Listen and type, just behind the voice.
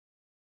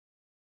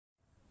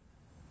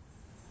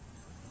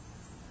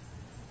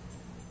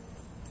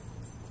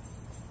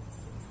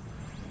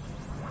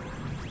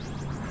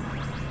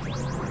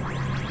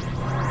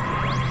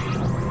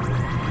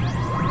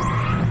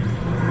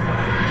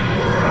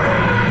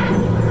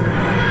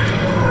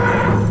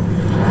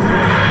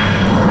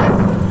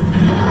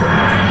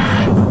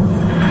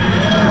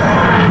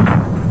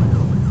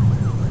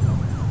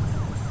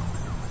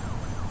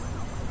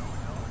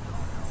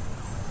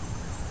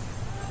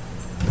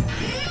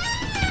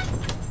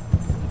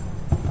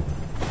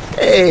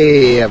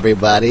Hey,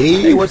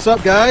 everybody. Hey, what's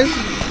up, guys?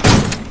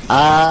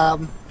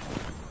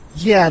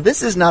 Yeah,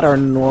 this is not our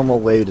normal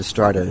way to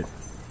start a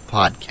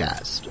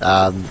podcast.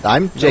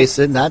 I'm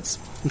Jason, that's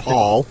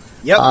Paul.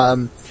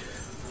 Yep.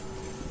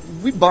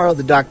 We borrowed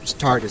the Doctor's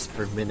TARDIS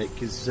for a minute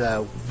because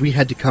we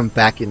had to come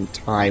back in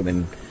time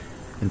and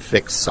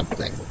fix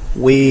something.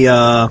 We,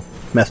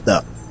 messed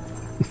up.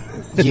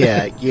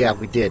 Yeah,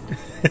 we did.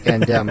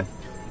 And,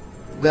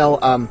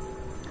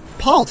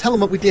 Paul, tell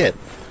them what we did.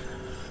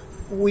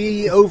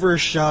 We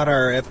overshot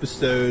our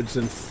episodes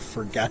and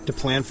forgot to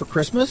plan for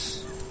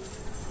Christmas.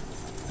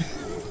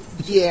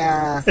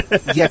 Yeah,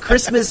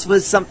 Christmas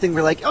was something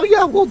we're like, oh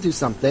yeah, we'll do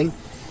something.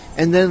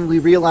 And then we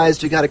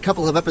realized we got a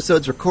couple of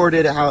episodes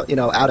recorded out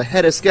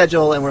ahead of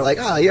schedule, and we're like,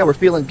 oh yeah, we're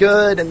feeling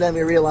good. And then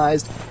we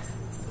realized,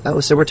 oh,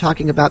 so we're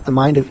talking about The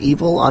Mind of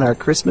Evil on our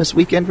Christmas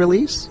weekend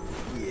release?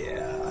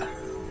 Yeah.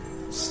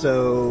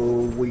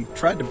 So we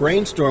tried to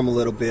brainstorm a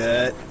little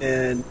bit,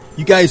 and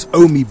you guys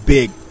owe me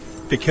big,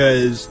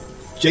 because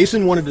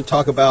Jason wanted to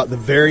talk about the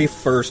very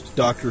first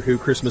Doctor Who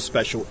Christmas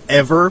special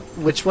ever.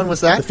 Which one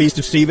was that? The Feast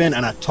of Stephen,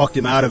 and I talked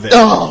him out of it.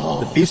 Oh!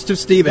 The Feast of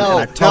Stephen, and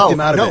I talked him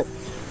out of it.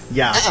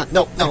 Yeah.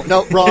 No,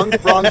 wrong,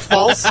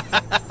 false,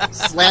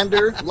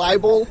 slander,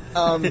 libel,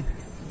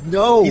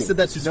 no. He said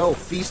that's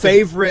his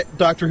favorite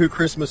Doctor Who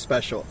Christmas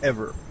special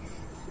ever.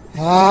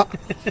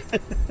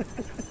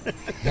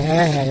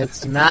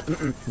 It's not,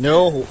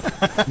 no,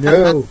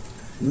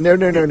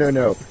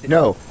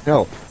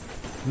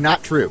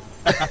 not true.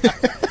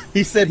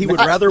 He said he would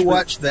rather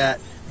watch that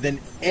than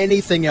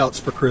anything else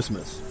for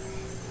Christmas.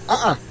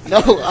 No,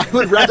 I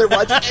would rather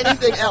watch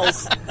anything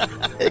else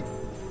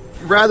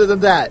rather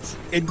than that.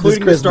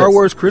 Including the Star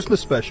Wars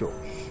Christmas special.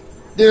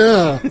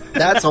 Yeah,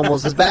 that's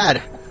almost as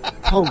bad.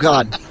 Oh,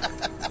 God.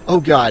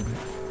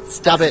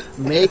 Stop it.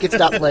 Make it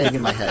stop playing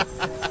in my head.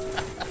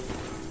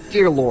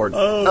 Dear Lord.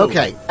 Oh.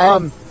 Okay.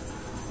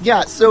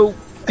 Yeah, so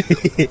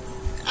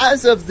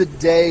as of the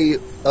day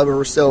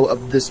or so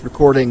of this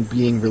recording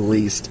being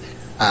released,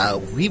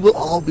 we will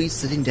all be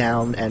sitting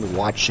down and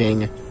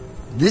watching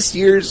this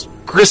year's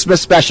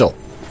Christmas special,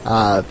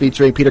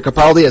 featuring Peter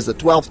Capaldi as the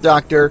 12th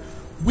Doctor.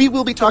 We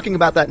will be talking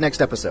about that next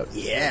episode.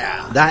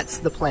 Yeah. That's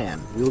the plan.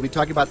 We will be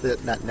talking about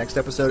that next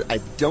episode. I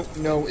don't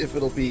know if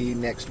it'll be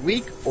next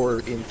week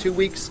or in 2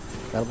 weeks.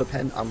 That'll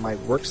depend on my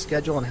work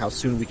schedule and how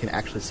soon we can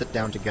actually sit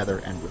down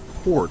together and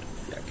record.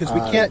 Because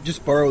we can't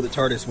just borrow the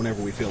TARDIS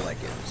whenever we feel like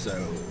it,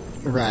 so...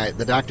 Right.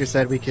 The Doctor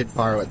said we could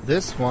borrow it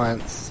this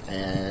once,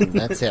 and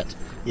that's it.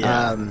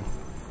 Yeah.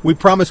 We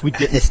promised we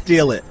didn't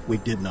steal it. We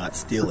did not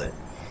steal it.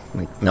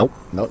 Nope.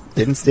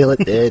 Didn't steal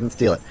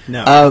it.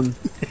 No.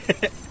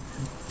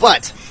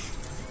 But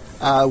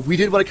we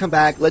did want to come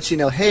back, let you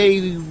know,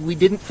 hey, we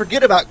didn't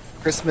forget about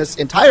Christmas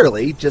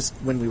entirely, just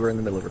when we were in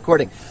the middle of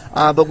recording.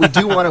 But we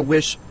do want to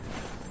wish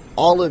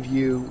all of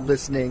you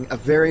listening a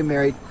very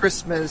Merry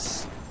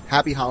Christmas,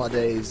 Happy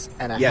Holidays,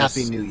 and a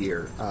Happy New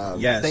Year.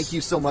 Yes. Thank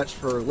you so much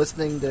for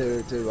listening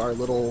to our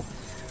little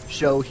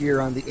show here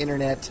on the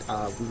internet.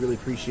 We really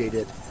appreciate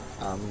it.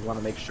 We want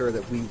to make sure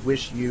that we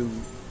wish you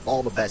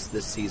all the best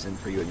this season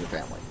for you and your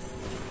family.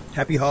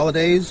 Happy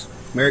Holidays,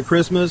 Merry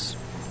Christmas,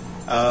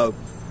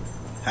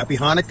 Happy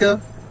Hanukkah,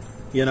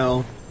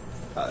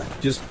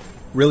 just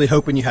really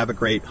hoping you have a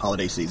great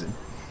holiday season.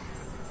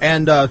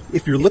 And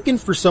if you're looking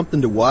for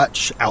something to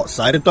watch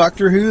outside of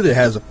Doctor Who that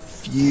has a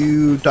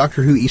few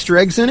Doctor Who Easter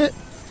eggs in it,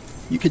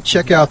 you could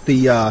check out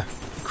the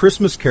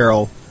Christmas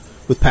Carol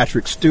with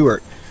Patrick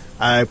Stewart.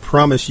 I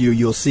promise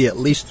you'll see at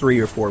least 3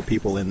 or 4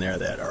 people in there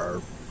that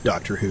are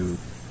Doctor Who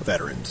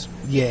veterans.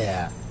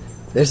 Yeah.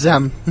 There's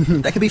that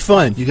could be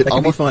fun. You could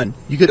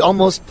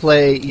almost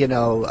play,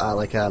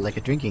 like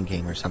a drinking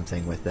game or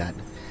something with that.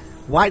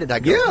 Why did I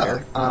go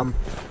there?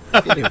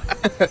 Anyway.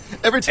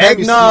 Every time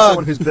you see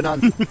someone who's been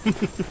on,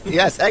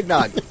 yes,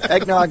 eggnog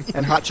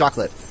and hot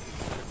chocolate.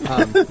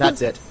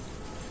 That's it.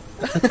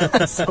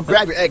 So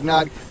grab your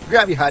eggnog,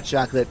 grab your hot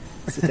chocolate,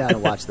 sit down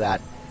and watch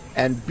that.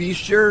 And be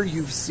sure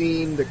you've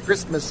seen the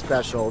Christmas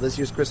special, this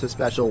year's Christmas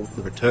special,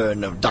 The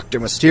Return of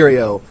Dr.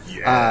 Mysterio,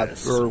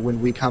 for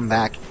when we come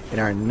back in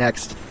our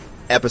next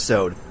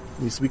episode.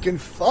 At least we can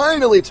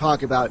finally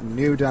talk about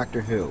new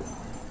Doctor Who.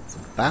 It's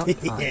about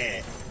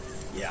time.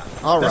 Yeah.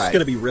 All right. That's going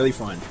to be really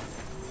fun.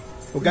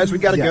 Well, guys, we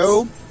got to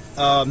go.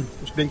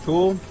 It's been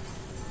cool.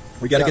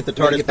 We got to get the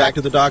TARDIS back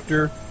to the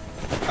Doctor.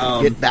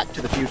 Get back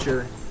to the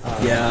future.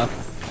 Yeah.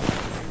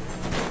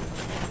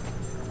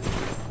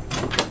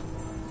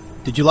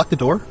 Did you lock the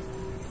door?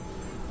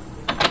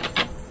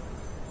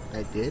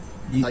 I did.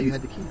 I thought you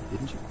had the key,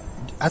 didn't you?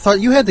 I thought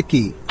you had the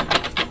key.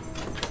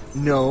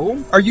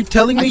 No. Are you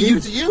telling me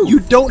you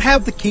don't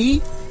have the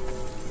key?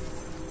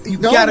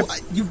 You've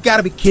got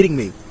to be kidding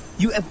me.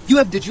 You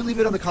have. Did you leave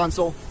it on the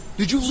console?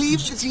 Did you leave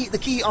the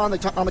key on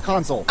the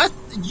console?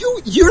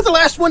 You're the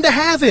last one to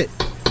have it.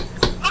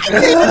 I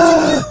gave it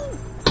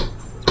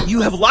to you.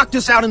 You have locked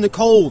us out in the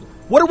cold.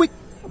 What are we?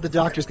 The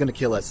Doctor's going to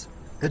kill us.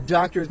 The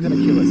Doctor's going to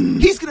kill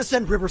us. He's going to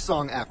send River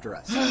Song after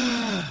us.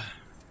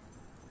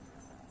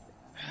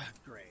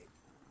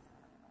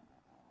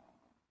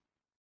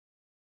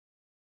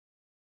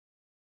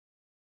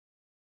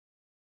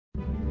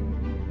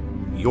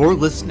 You're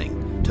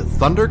listening to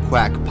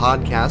Thunderquack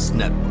Podcast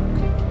Network.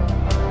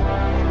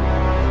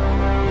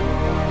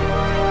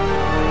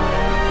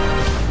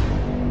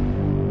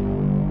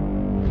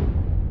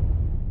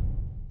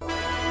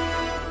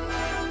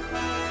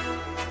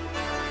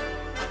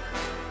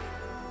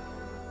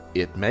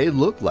 It may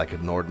look like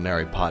an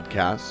ordinary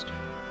podcast,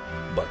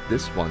 but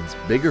this one's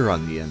bigger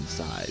on the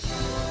inside,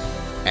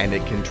 and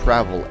it can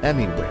travel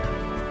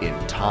anywhere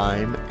in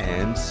time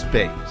and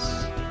space.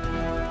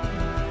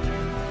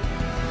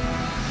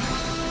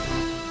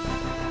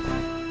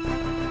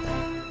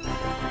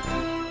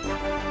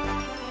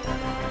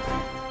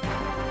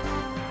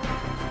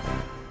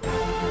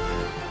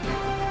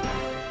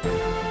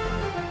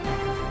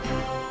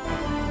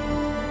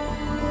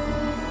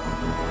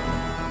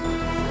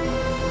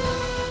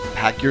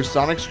 Pack your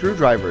sonic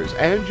screwdrivers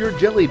and your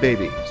jelly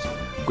babies.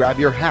 Grab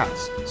your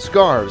hats,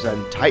 scarves,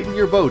 and tighten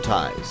your bow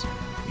ties.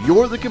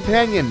 You're the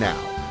companion now,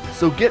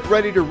 so get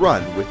ready to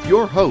run with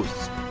your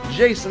hosts,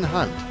 Jason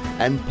Hunt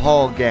and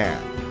Paul Gann.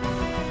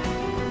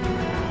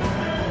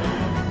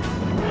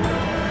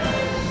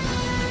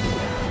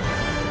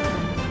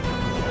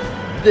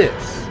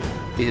 This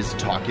is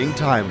Talking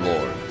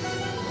Timelords.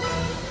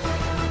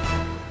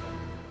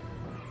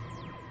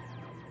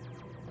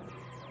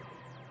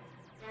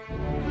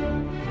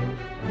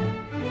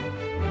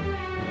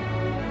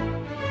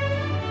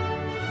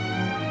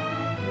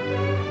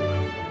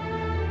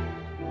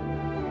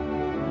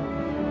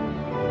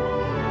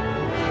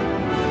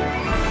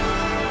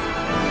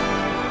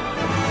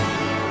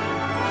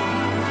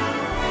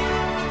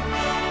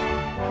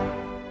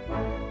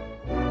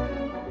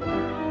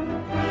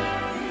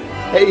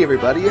 Hey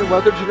everybody, and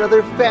welcome to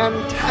another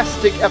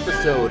fantastic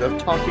episode of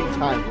Talking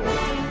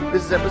Timelords.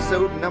 This is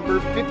episode number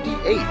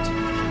 58,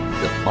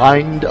 The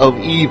Mind of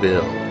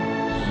Evil.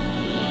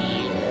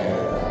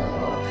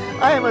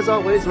 I am, as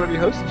always, one of your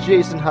hosts,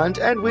 Jason Hunt,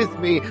 and with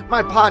me,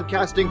 my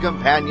podcasting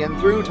companion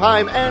through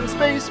time and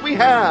space, we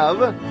have...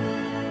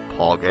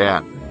 Paul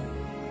Gann.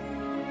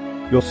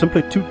 You're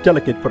simply too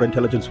delicate for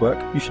intelligence work.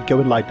 You should go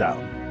and lie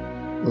down.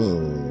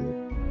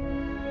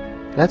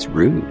 That's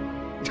rude.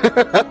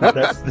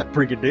 That's the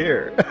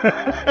Brigadier.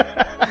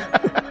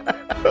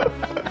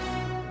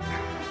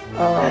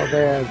 Oh,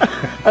 man.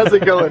 How's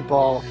it going,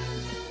 Paul?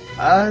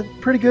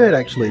 Pretty good,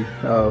 actually.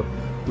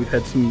 We've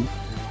had some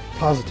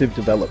positive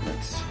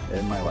developments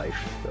in my life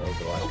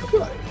over the last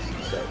couple of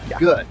days. So, yeah.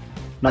 Good.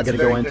 Not going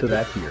to go into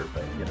that here,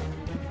 but, you know.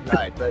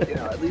 Right, but, you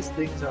know, at least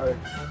things are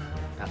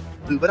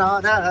moving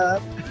on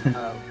up.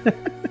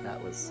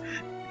 That was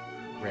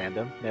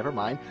random. Never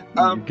mind.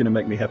 You're going to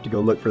make me have to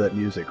go look for that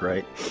music,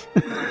 right?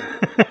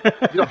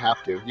 You don't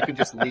have to. You can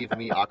just leave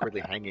me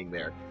awkwardly hanging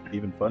there.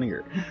 Even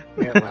funnier.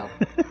 Yeah, well,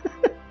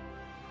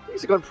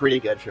 things are going pretty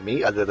good for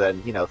me, other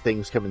than, you know,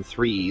 things come in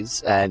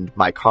threes, and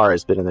my car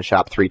has been in the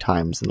shop 3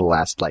 times in the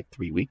last,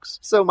 3 weeks.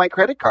 So my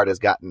credit card has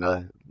gotten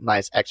a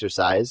nice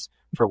exercise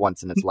for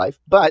once in its life.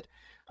 But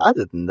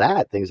other than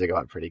that, things are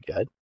going pretty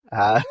good.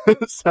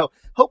 So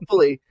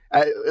hopefully,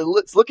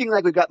 it's looking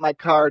like we've got my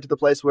car to the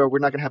place where we're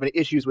not going to have any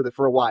issues with it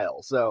for a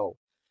while. So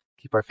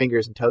keep our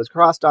fingers and toes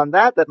crossed on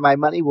that my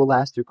money will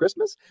last through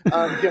Christmas.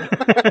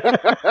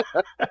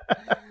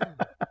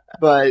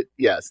 But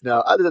yes,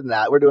 no, other than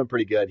that, we're doing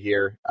pretty good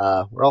here.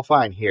 We're all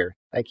fine here.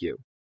 Thank you.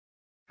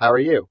 How are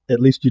you? At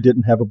least you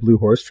didn't have a blue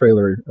horse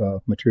trailer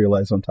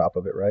materialize on top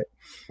of it, right?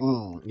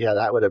 Yeah,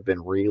 that would have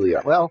been really...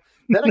 Well,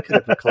 then I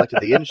could have collected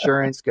the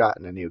insurance,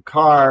 gotten a new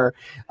car.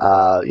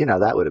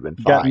 That would have been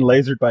fine. Gotten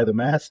lasered by the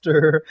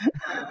master.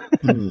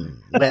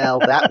 Well,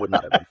 that would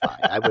not have been fine.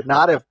 I would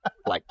not have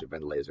liked to have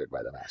been lasered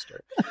by the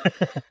master.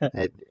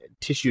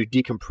 Tissue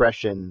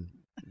decompression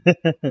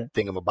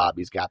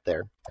thingamabobby's got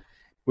there.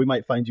 We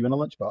might find you in a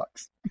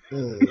lunchbox.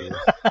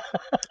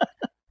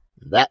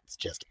 That's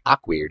just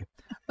awkward.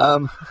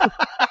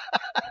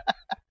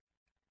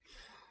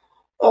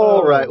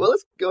 All right, well,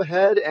 let's go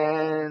ahead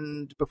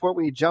and before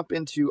we jump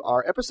into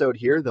our episode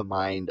here, The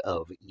Mind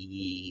of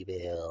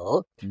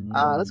Evil,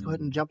 let's go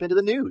ahead and jump into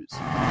the news.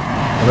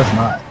 Well, let's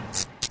not.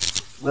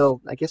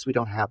 Well, I guess we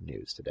don't have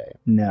news today.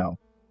 No,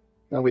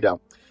 we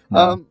don't.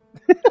 No.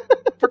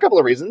 For a couple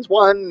of reasons.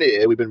 One,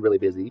 we've been really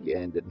busy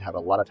and didn't have a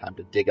lot of time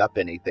to dig up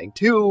anything.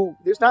 Two,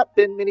 there's not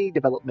been many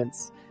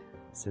developments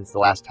since the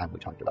last time we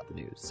talked about the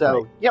news. So,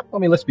 right. Yep. I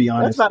mean, let's be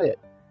honest. That's about it.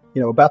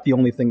 You know, about the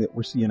only thing that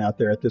we're seeing out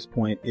there at this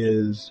point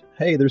is,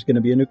 hey, there's going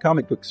to be a new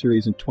comic book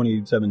series in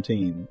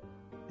 2017.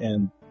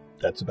 And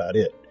that's about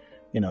it.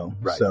 You know,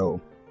 right.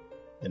 So,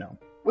 you know.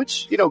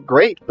 Which,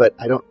 great, but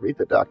I don't read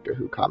the Doctor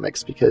Who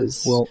comics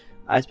because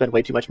I spend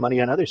way too much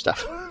money on other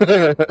stuff.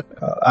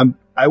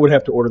 I would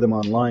have to order them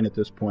online at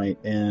this point,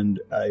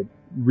 and I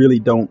really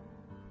don't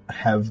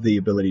have the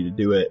ability to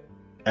do it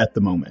at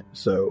the moment.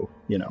 So,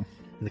 And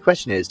the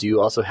question is, do you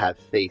also have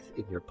faith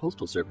in your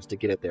postal service to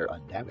get it there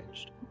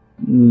undamaged?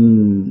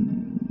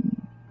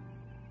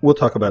 We'll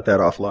talk about that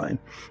offline.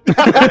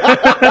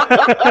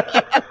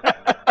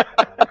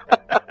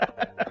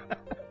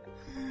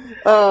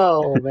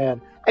 Oh,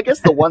 man. I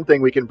guess the one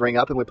thing we can bring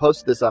up, and we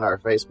posted this on our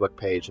Facebook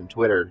page and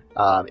Twitter,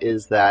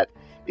 is that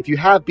if you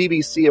have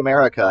BBC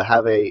America,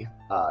 have a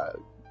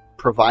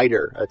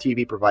provider, a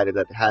TV provider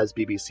that has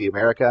BBC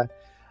America,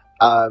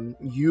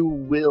 you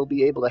will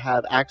be able to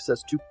have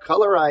access to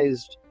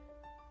colorized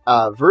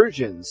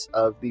versions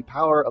of the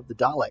Power of the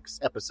Daleks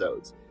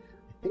episodes.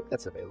 I think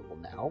that's available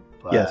now.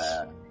 But...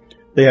 Yes,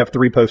 they have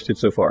 3 posted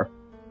so far.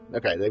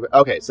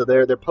 Okay, so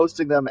they're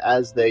posting them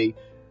as they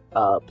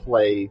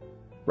play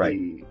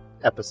the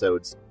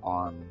episodes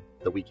on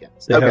the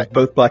weekends. They have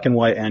both black and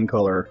white and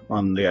color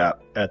on the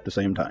app at the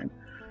same time.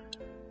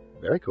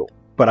 Very cool.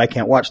 But I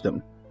can't watch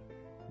them.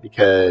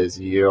 Because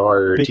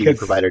your TV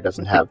provider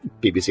doesn't have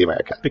BBC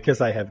America. Because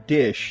I have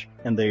Dish,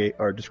 and they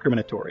are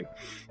discriminatory.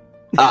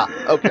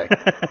 Okay.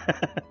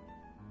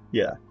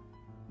 Yeah,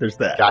 there's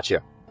that.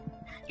 Gotcha.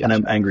 And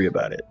I'm angry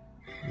about it.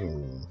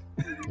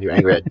 You're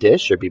angry at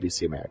Dish or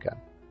BBC America?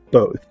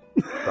 Both.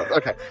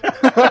 Okay.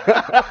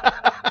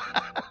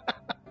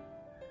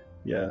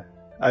 Yeah,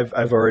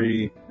 I've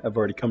already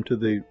come to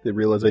the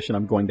realization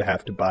I'm going to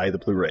have to buy the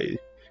Blu-ray.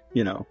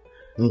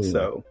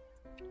 So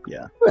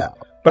yeah. Well,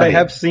 but I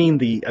have seen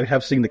the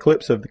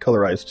clips of the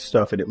colorized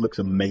stuff, and it looks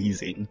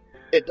amazing.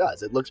 It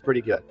does. It looks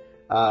pretty good.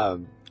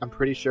 I'm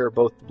pretty sure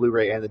both the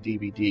Blu-ray and the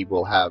DVD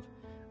will have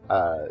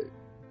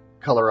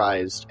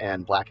colorized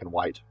and black and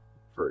white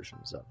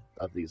versions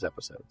of these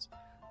episodes.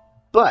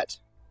 But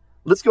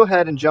let's go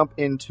ahead and jump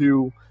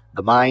into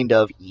The Mind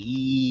of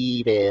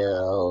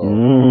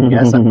Evil.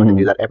 Yes, I'm going to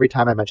do that every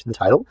time I mention the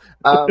title.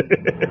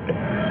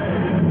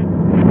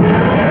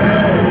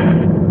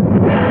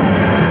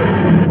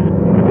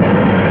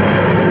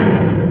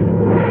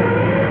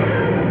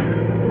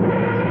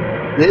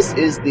 This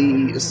is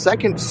the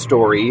second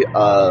story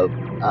of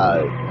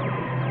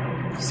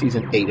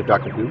season 8 of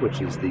Doctor Who,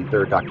 which is the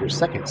third Doctor's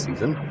second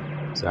season.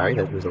 Sorry,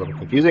 that was a little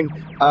confusing.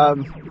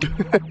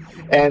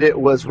 And it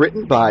was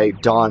written by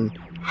Don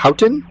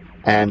Houghton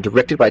and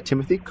directed by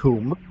Timothy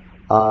Coombe.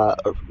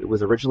 It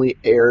was originally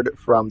aired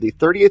from the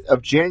 30th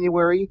of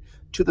January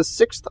to the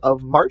 6th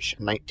of March,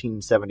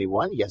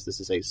 1971. Yes, this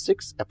is a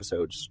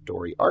 6-episode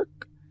story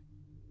arc.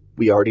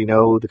 We already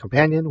know the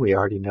companion. We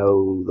already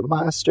know the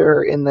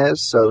master in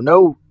this. So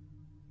no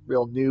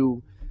real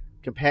new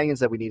companions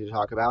that we need to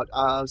talk about.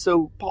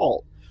 So,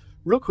 Paul,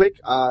 real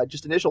quick,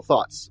 just initial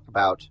thoughts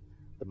about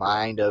The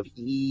Mind of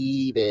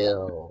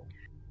Evil.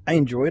 I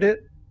enjoyed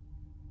it,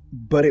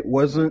 but it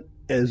wasn't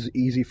as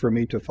easy for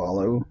me to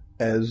follow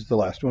as the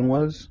last one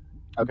was.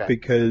 Okay.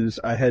 Because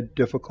I had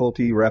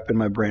difficulty wrapping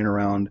my brain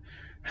around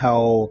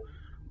how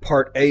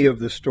part A of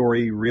the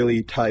story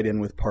really tied in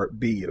with part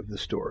B of the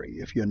story,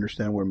 if you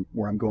understand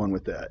where I'm going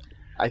with that.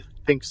 I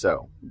think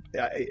so.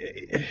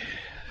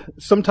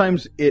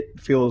 Sometimes it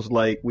feels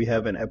like we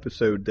have an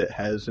episode that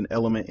has an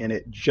element in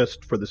it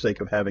just for the sake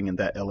of having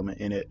that element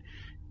in it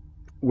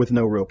with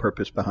no real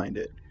purpose behind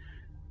it,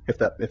 if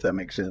that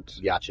makes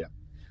sense. Gotcha.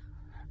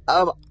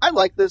 I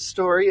like this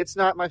story. It's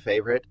not my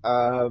favorite.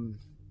 Yeah,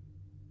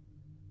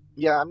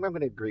 I'm going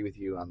to agree with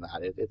you on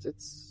that.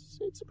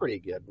 It's a pretty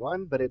good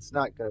one, but it's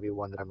not going to be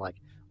one that I'm like,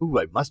 ooh,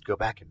 I must go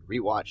back and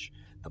rewatch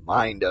The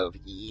Mind of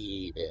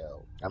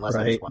Evil. Unless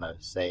I just want to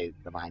say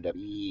The Mind of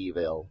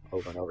Evil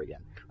over and over again.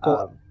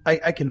 Well,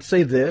 I can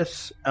say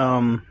this,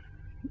 and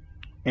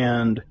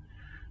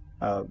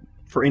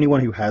for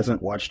anyone who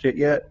hasn't watched it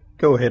yet,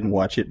 go ahead and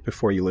watch it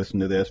before you listen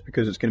to this,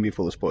 because it's going to be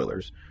full of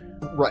spoilers.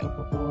 Right.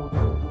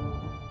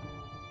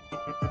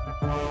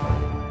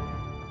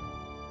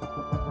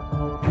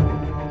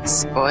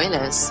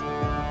 Spoilers.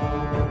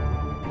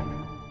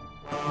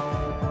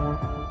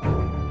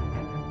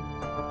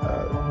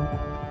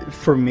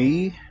 For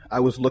me, I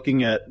was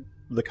looking at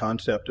the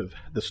concept of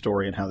the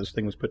story and how this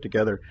thing was put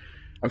together.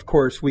 Of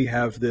course, we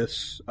have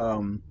this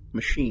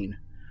machine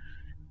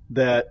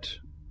that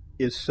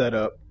is set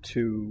up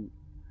to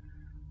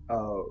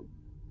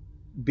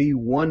be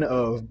one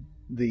of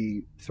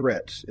the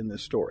threats in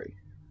this story,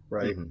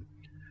 right? Mm-hmm.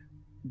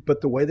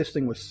 But the way this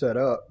thing was set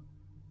up,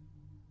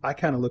 I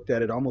kind of looked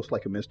at it almost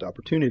like a missed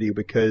opportunity,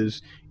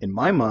 because in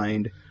my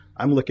mind,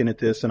 I'm looking at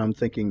this and I'm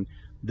thinking,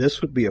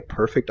 this would be a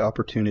perfect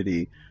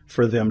opportunity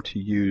for them to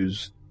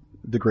use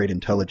the Great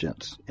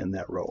Intelligence in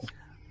that role.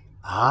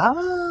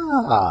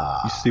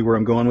 Ah. You see where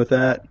I'm going with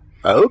that?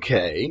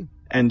 Okay.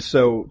 And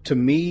so, to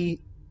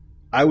me,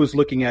 I was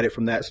looking at it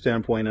from that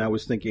standpoint, and I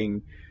was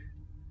thinking,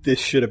 this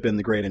should have been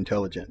the Great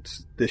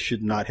Intelligence. This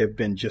should not have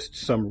been just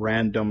some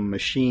random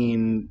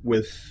machine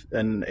with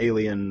an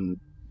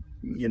alien,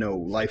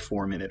 life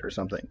form in it or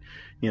something,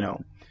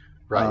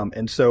 Right.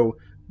 And so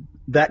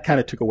that kind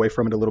of took away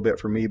from it a little bit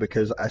for me,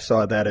 because I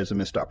saw that as a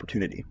missed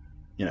opportunity,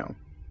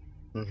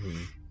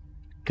 Mm-hmm.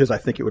 Because I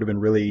think it would have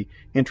been really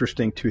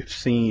interesting to have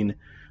seen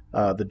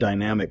the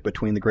dynamic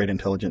between the Great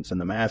Intelligence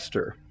and the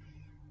Master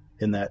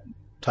in that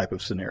type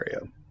of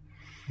scenario.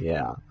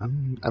 Yeah.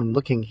 I'm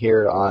looking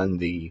here on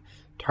the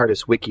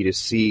TARDIS wiki to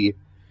see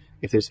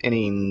if there's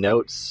any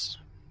notes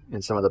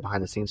in some of the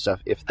behind-the-scenes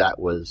stuff, if that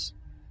was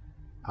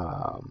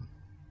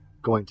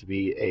going to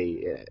be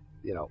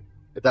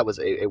if that was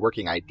a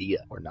working idea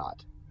or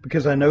not.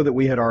 Because I know that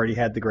we had already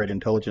had the Great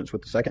Intelligence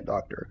with the second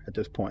Doctor at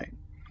this point.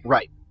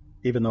 Right.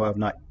 even though I've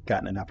not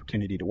gotten an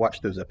opportunity to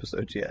watch those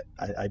episodes yet.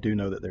 I do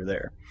know that they're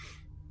there.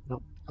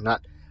 No, I'm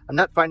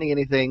not finding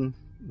anything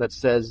that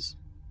says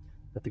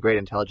that the Great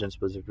Intelligence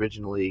was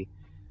originally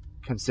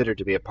considered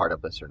to be a part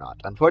of this or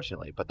not,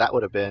 unfortunately. But that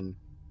would have been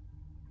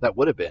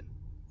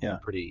Yeah. a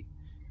pretty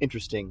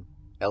interesting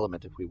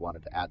element if we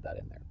wanted to add that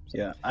in there. So,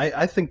 Yeah,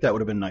 I think that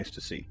would have been nice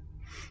to see.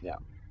 yeah.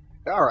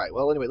 All right.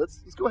 Well, anyway,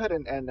 let's go ahead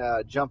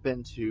and jump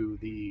into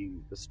the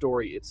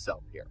story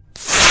itself here.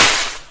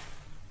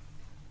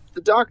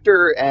 The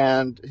Doctor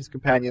and his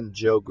companion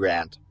Joe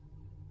Grant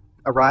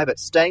arrive at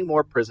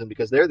Stangmore Prison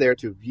because they're there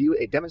to view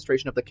a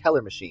demonstration of the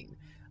Keller machine,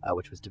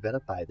 which was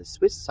developed by the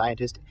Swiss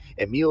scientist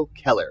Emil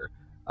Keller,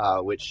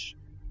 which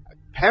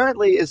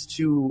apparently is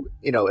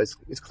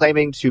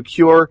claiming to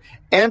cure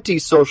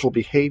antisocial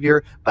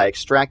behavior by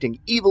extracting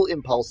evil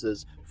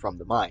impulses from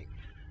the mind.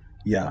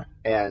 Yeah.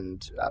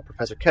 And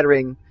Professor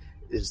Kettering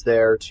is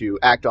there to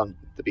act on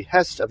the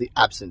behest of the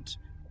absent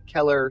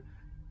Keller,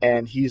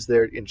 and he's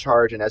there in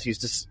charge. And as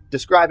he's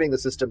describing the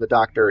system, the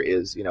Doctor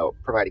is,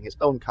 providing his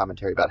own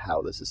commentary about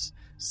how this is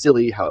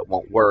silly, how it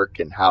won't work,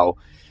 and how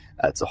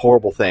it's a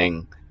horrible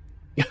thing.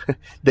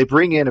 They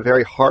bring in a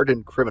very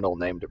hardened criminal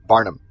named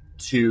Barnum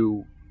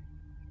to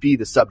be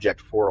the subject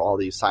for all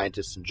these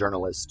scientists and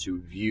journalists to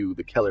view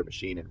the Keller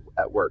machine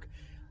at work.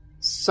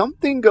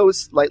 Something goes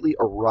slightly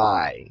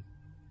awry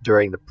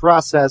during the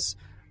process.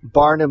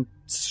 Barnum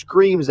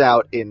screams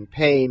out in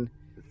pain.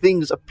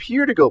 Things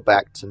appear to go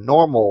back to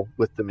normal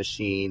with the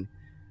machine,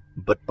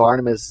 but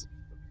Barnum is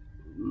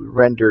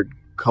rendered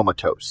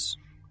comatose.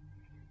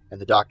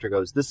 And the Doctor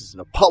goes, "This is an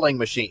appalling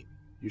machine.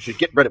 You should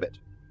get rid of it."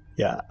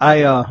 Yeah,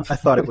 I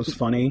thought it was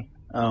funny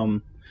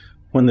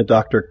when the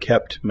Doctor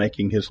kept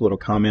making his little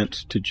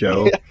comments to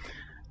Joe,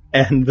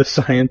 and the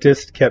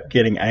scientist kept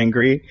getting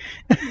angry,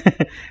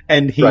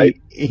 and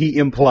he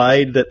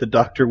implied that the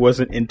Doctor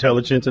wasn't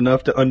intelligent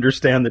enough to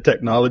understand the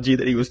technology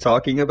that he was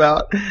talking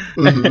about,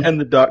 Mm-hmm.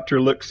 and the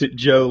Doctor looks at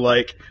Joe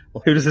like,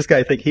 "Well, who does this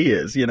guy think he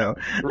is?"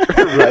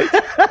 Right.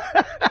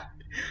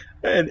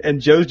 And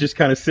Joe's just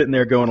kind of sitting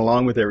there going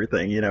along with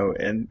everything,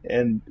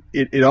 and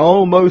it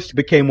almost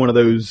became one of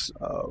those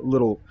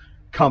little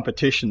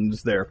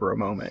competitions there for a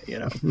moment,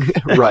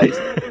 Right.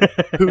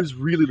 Who's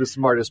really the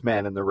smartest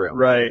man in the room?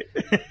 Right.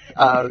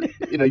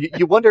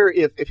 You wonder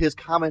if his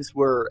comments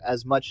were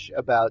as much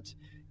about,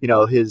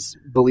 his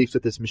belief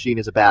that this machine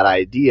is a bad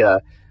idea,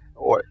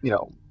 or,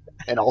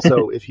 and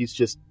also if he's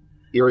just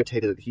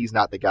irritated that he's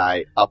not the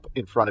guy up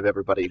in front of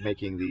everybody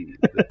making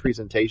the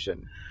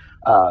presentation,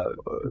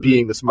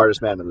 being the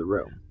smartest man in the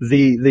room.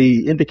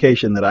 The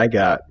indication that I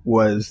got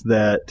was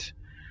that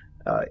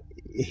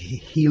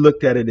he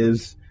looked at it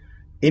as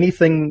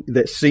anything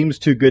that seems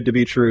too good to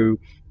be true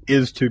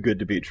is too good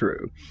to be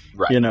true.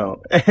 Right.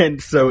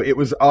 And so it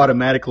was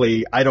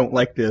automatically, I don't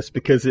like this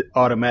because it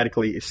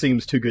automatically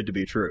seems too good to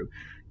be true.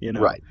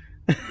 Right.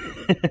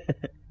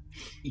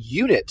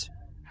 UNIT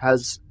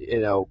has,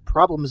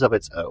 problems of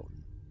its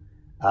own.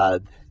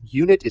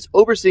 UNIT is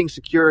overseeing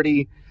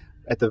security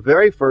at the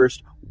very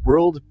first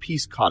World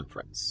Peace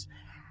Conference,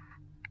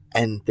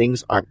 and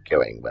things aren't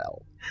going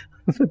well.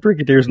 The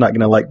Brigadier's not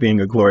going to like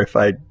being a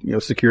glorified,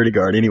 security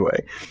guard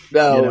anyway.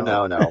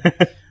 No.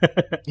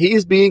 He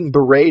is being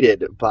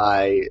berated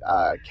by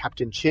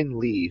Captain Chin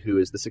Lee, who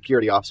is the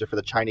security officer for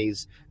the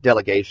Chinese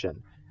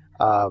delegation.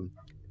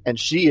 And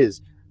she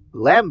is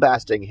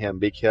lambasting him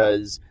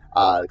because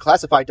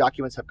classified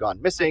documents have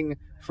gone missing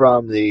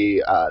from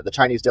the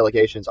Chinese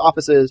delegation's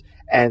offices,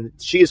 and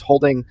she is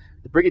holding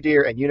the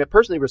Brigadier and UNIT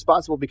personally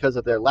responsible because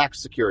of their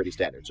lax security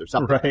standards or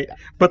something right. like that.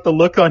 But the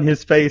look on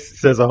his face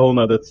says a whole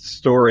nother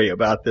story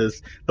about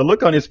this. The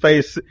look on his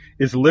face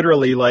is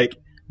literally like,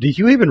 do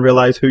you even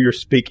realize who you're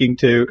speaking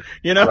to?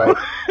 Right.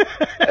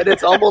 And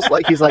it's almost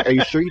like he's like, are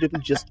you sure you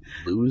didn't just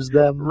lose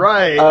them?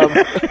 Right.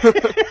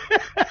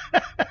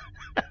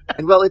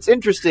 And well, it's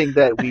interesting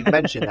that we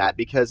mention that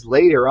because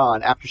later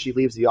on, after she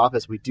leaves the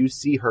office, we do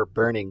see her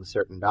burning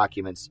certain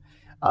documents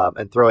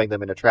and throwing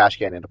them in a trash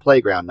can in a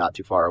playground not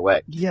too far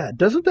away. Yeah,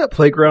 doesn't that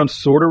playground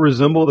sort of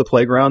resemble the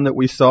playground that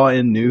we saw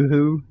in New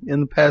Who in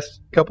the past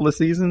couple of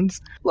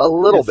seasons? A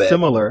little bit.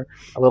 Similar.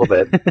 A little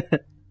bit.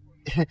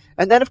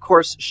 And then, of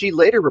course, she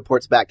later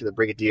reports back to the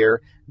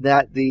Brigadier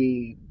that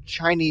the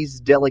Chinese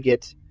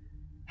delegate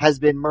has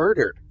been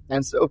murdered.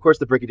 And so, of course,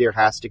 the Brigadier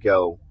has to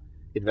go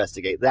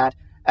investigate that.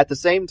 At the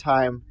same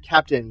time,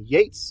 Captain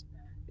Yates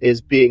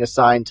is being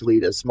assigned to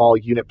lead a small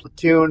unit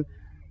platoon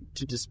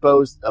to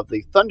dispose of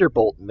the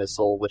Thunderbolt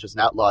missile, which is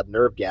an outlawed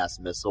nerve gas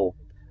missile,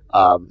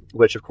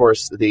 which, of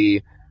course,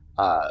 the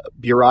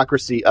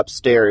bureaucracy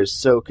upstairs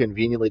so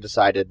conveniently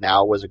decided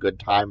now was a good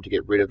time to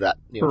get rid of that,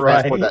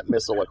 transport that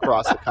missile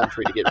across the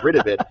country to get rid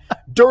of it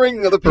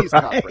during the peace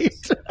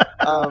conference.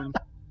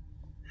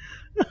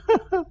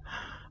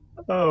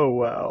 Oh,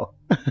 wow.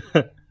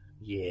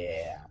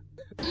 Yeah.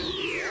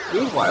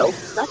 Meanwhile,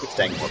 back at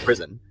Stangmore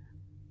Prison,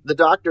 the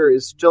Doctor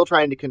is still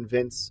trying to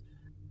convince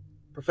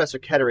Professor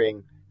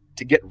Kettering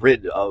to get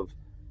rid of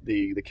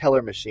the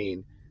Keller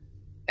machine,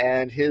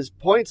 and his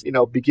points,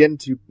 begin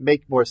to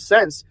make more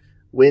sense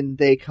when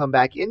they come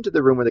back into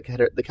the room where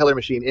the Keller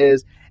machine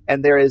is,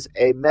 and there is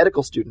a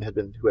medical student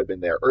who had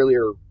been there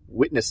earlier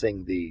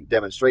witnessing the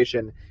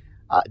demonstration,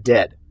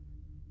 dead.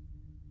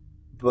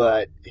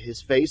 But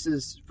his face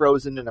is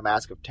frozen in a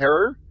mask of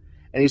terror,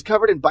 and he's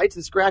covered in bites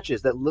and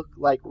scratches that look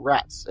like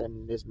rats,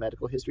 and his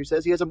medical history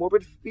says he has a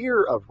morbid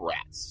fear of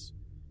rats.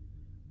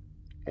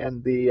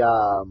 And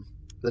the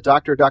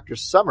doctor, Dr.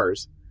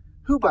 Summers,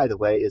 who, by the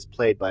way, is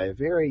played by a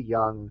very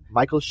young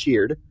Michael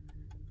Sheard,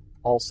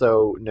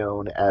 also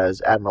known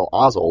as Admiral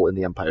Ozzel in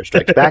The Empire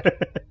Strikes Back.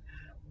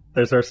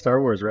 There's our Star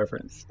Wars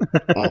reference.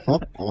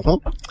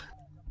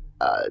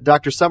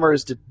 Dr.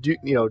 Summers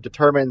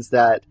determines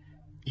that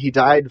he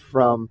died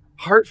from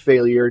heart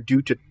failure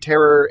due to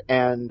terror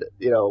and,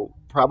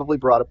 probably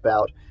brought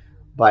about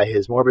by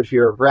his morbid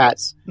fear of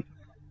rats,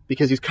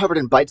 because he's covered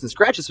in bites and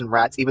scratches from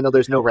rats, even though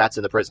there's no rats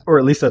in the prison. Or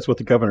at least that's what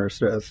the governor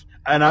says.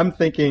 And I'm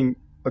thinking,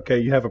 okay,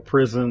 you have a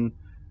prison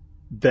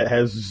that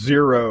has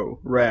 0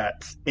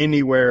 rats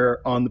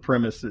anywhere on the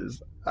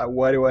premises.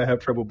 Why do I have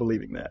trouble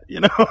believing that?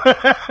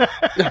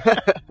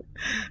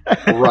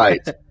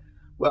 Right.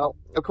 Well,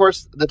 of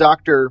course, the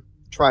doctor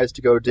tries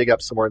to go dig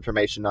up some more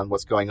information on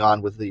what's going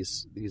on with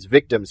these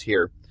victims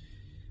here,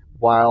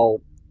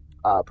 while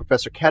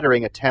Professor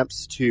Kettering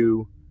attempts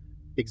to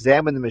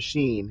examine the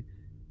machine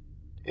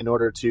in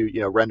order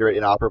to render it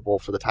inoperable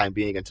for the time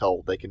being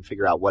until they can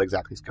figure out what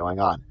exactly is going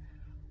on.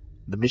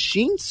 The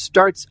machine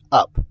starts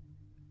up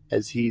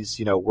as he's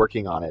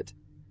working on it,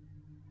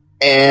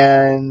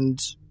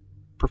 and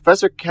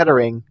Professor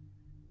Kettering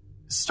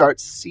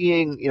starts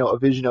seeing a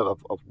vision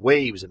of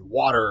waves and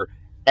water,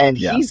 and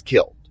he's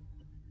killed.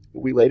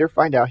 We later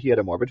find out he had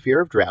a morbid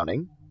fear of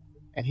drowning,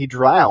 and he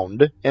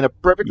drowned in a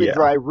perfectly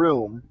dry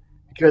room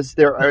because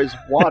there is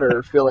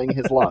water filling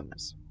his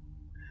lungs.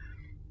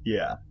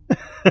 Yeah.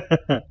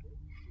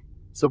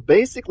 So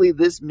basically,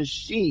 this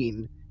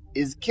machine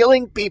is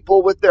killing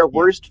people with their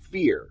worst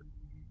fear.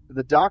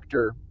 The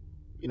doctor,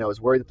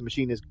 is worried that the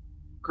machine is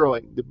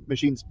growing. The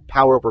machine's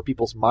power over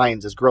people's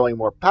minds is growing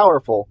more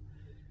powerful.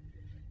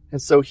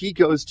 And so he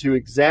goes to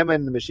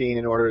examine the machine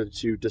in order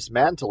to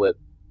dismantle it.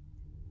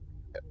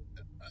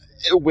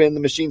 When the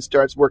machine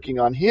starts working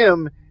on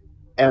him,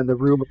 and the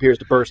room appears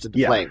to burst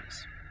into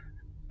flames.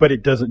 But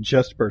it doesn't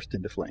just burst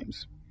into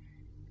flames.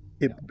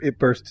 It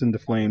bursts into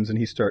flames, and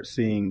he starts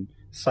seeing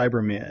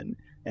Cybermen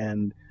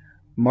and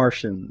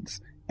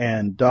Martians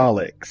and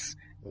Daleks,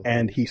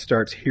 and he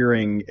starts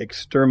hearing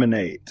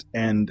exterminate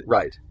and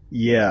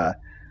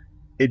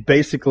it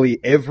basically,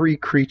 every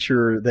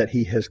creature that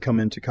he has come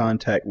into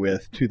contact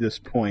with to this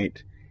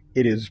point,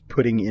 it is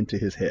putting into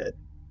his head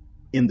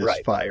in this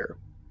fire.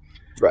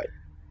 Right.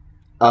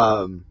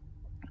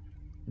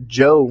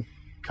 Joe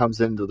comes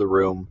into the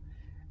room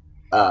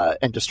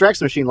and distracts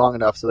the machine long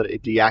enough so that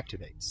it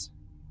deactivates.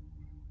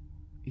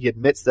 He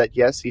admits that,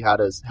 yes, he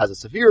has a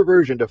severe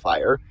aversion to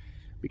fire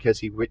because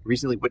he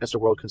recently witnessed a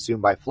world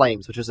consumed by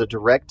flames, which is a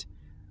direct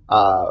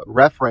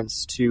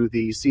reference to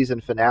the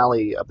season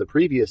finale of the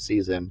previous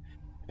season,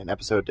 an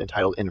episode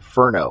entitled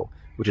Inferno,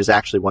 which is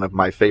actually one of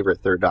my favorite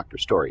Third Doctor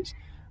stories.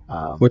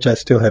 Which I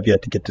still have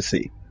yet to get to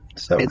see.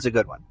 So it's a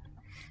good one.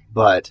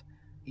 But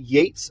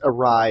Yates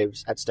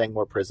arrives at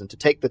Stangmore Prison to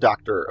take the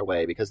Doctor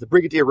away because the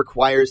Brigadier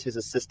requires his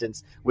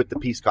assistance with the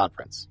peace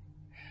conference.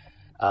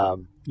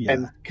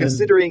 And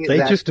considering they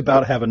just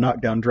about have a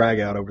knockdown drag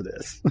out over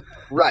this.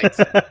 Right.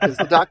 Because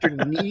the Doctor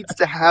needs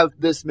to have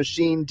this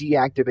machine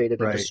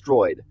deactivated and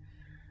destroyed.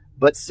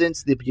 But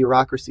since the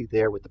bureaucracy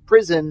there with the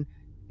prison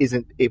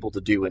isn't able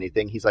to do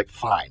anything, he's like,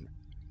 fine.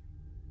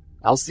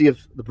 I'll see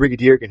if the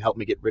Brigadier can help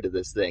me get rid of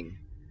this thing.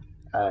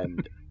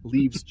 And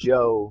leaves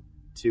Joe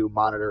to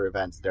monitor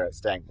events there at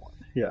Stangmore.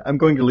 Yeah, I'm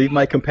going to leave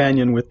my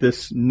companion with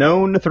this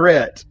known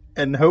threat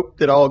and hope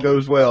that all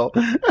goes well.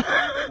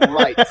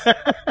 Right.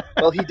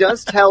 Well, he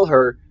does tell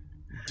her,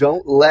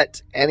 don't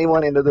let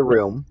anyone into the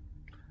room.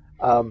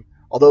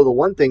 Although the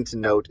one thing to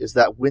note is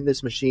that when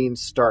this machine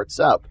starts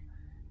up,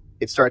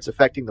 it starts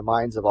affecting the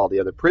minds of all the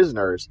other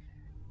prisoners.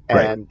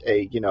 And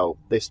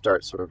they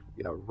start sort of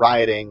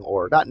rioting,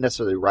 or not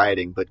necessarily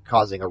rioting, but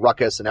causing a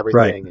ruckus and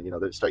everything.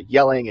 And they start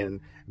yelling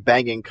and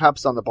banging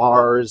cups on the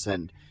bars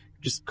and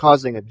just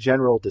causing a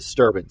general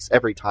disturbance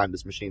every time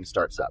this machine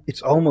starts up.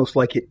 It's almost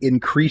like it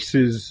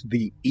increases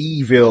the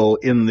evil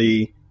in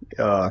the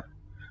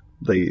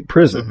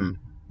prison,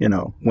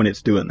 when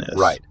it's doing this.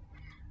 Right.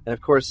 And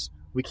of course,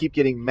 we keep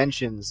getting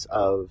mentions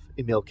of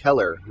Emil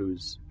Keller,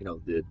 who's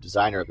the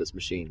designer of this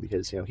machine,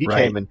 because he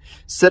came and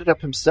set it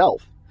up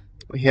himself.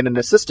 He had an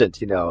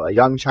assistant, a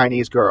young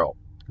Chinese girl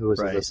who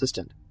was his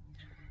assistant.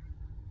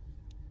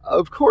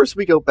 Of course,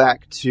 we go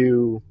back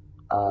to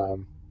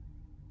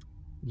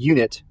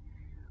Unit,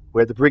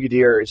 where the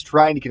Brigadier is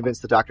trying to convince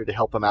the Doctor to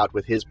help him out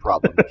with his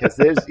problem, because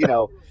there's,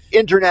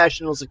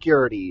 international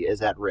security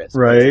is at risk.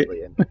 Right.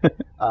 Basically.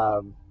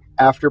 And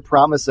after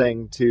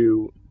promising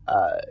to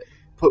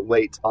put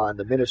weight on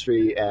the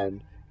Ministry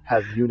and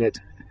have Unit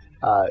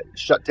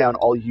shut down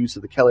all use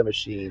of the Keller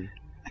machine,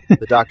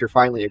 the Doctor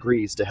finally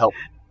agrees to help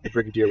the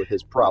Brigadier with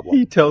his problem.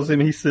 He tells him,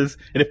 he says,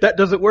 and if that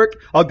doesn't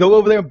work, I'll go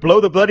over there and blow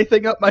the bloody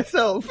thing up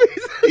myself.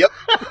 Yep,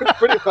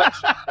 pretty much.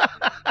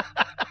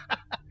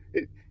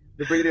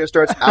 The Brigadier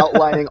starts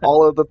outlining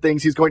all of the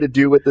things he's going to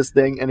do with this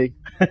thing, and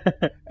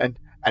and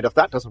if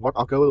that doesn't work,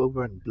 I'll go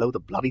over and blow the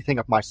bloody thing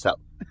up myself.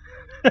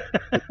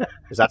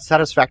 Is that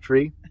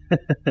satisfactory?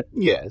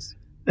 Yes.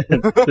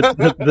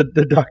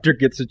 The doctor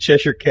gets a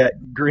Cheshire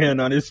Cat grin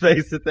on his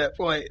face at that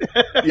point.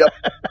 Yep.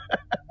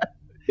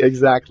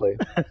 Exactly.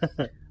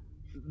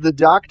 The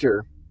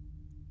doctor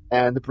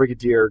and the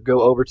Brigadier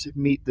go over to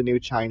meet the new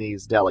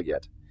Chinese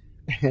delegate.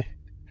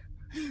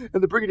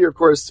 And the Brigadier, of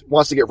course,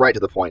 wants to get right to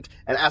the point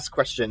and ask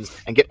questions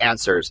and get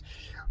answers.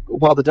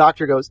 While the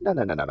doctor goes, no,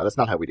 that's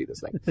not how we do this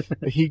thing.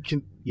 He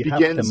begins have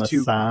to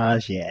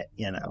massage it,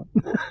 you know.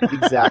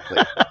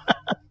 Exactly.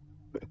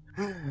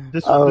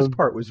 This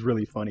part was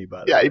really funny, by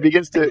the way. Yeah, he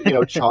begins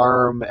to,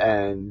 charm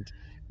and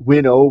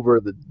win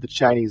over the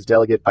Chinese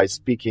delegate by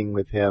speaking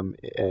with him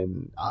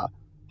in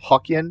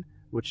Hokkien,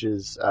 which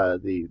is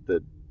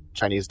the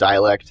Chinese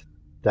dialect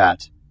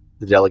that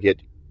the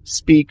delegate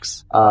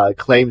speaks,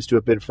 claims to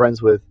have been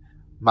friends with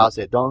Mao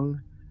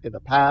Zedong in the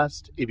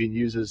past, even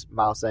uses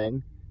Mao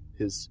Zedong,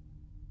 his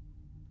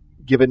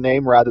given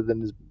name, rather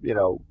than his,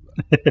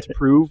 to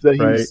prove that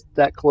he's right.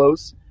 that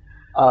close.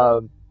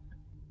 And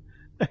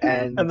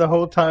the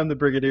whole time the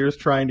Brigadier is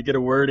trying to get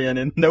a word in,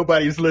 and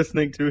nobody's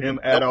listening to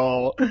him at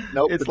all.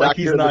 Nope. It's like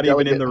he's not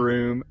even in the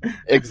room.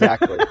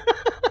 Exactly.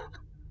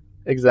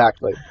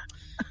 Exactly.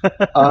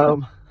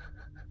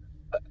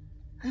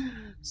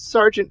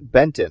 Sergeant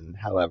Benton,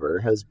 however,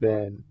 has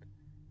been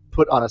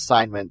put on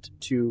assignment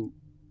to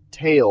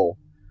tail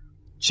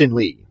Chin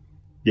Li.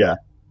 Yeah.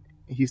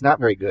 He's not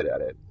very good at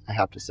it, I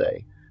have to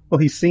say. Well,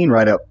 he's seen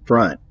right up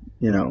front,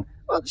 Well,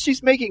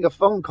 she's making a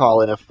phone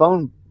call in a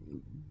phone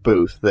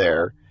booth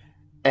there,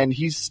 and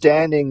he's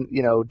standing,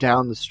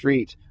 down the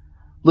street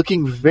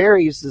looking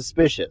very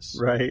suspicious.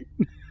 Right.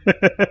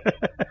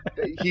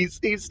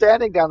 He's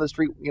standing down the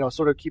street,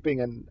 sort of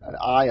keeping an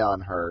eye on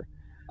her.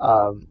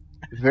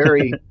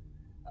 Very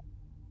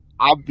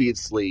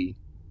obviously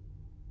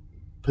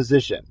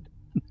positioned.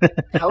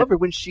 However,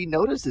 when she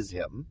notices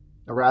him,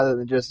 rather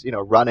than just,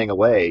 running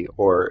away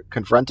or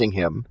confronting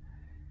him,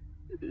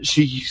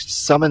 she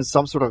summons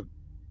some sort of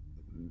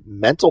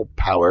mental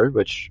power,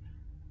 which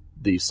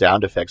the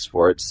sound effects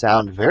for it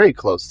sound very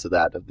close to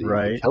that of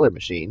the Keller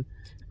machine,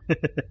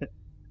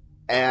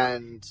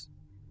 and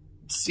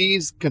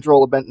sees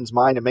control of Benton's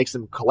mind and makes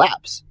him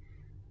collapse.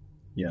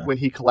 Yeah. When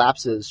he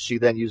collapses, she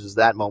then uses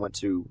that moment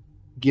to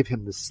give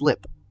him the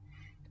slip.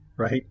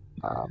 Right.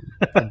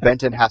 And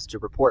Benton has to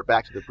report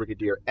back to the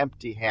Brigadier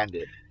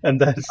empty-handed.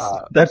 And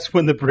that's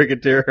when the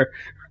Brigadier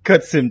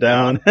cuts him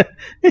down.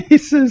 He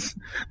says,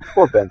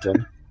 poor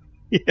Benton.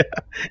 Yeah.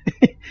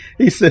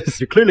 He says,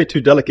 you're clearly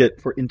too delicate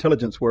for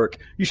intelligence work.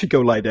 You should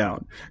go lie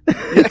down.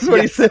 That's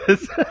what he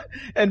says.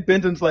 And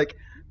Benton's like,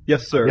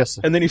 yes, sir. Yes,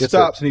 sir. And then he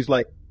stops and he's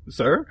like,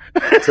 sir?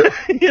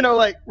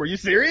 Were you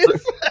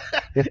serious?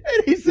 And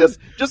he says,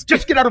 just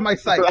get out of my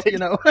sight,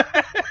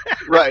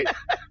 Right.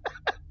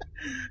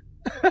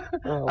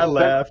 I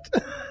laughed.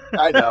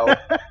 I know.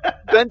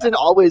 Benton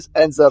always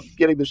ends up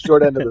getting the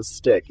short end of the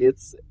stick.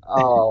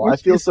 I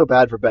feel so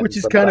bad for Benton. Which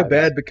is kind of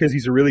bad because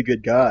he's a really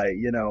good guy,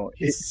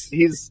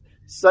 He's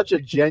such a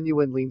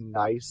genuinely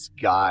nice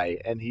guy,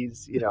 and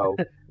he's,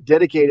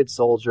 dedicated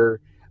soldier,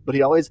 but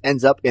he always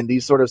ends up in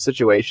these sort of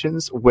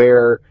situations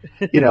where,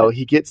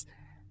 he gets,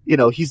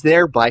 he's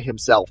there by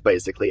himself,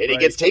 basically, and he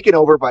gets taken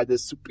over by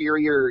this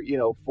superior,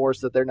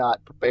 force that they're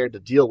not prepared to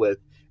deal with,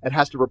 and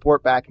has to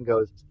report back and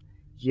goes,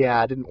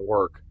 yeah, it didn't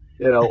work,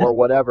 or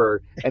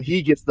whatever, and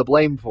he gets the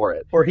blame for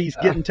it. Or he's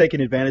getting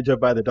taken advantage of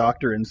by the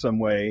doctor in some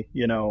way,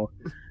 and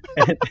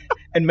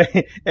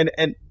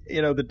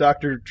the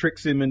doctor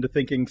tricks him into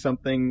thinking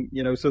something,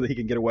 so that he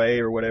can get away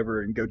or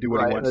whatever and go do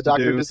what he wants to do. And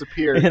the doctor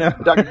disappears.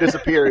 The doctor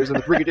disappears, and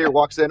the Brigadier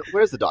walks in.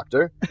 Where's the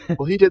doctor?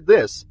 Well, he did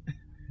this.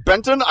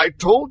 Benton, I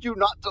told you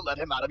not to let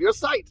him out of your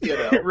sight,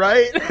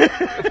 Right?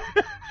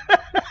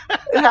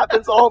 It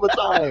happens all the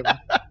time.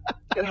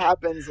 It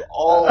happens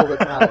all the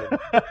time.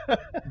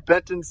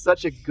 Benton's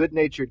such a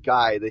good-natured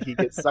guy that he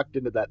gets sucked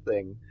into that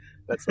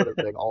sort of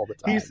thing all the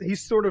time.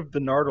 He's sort of the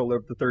Nardole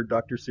of the Third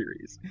Doctor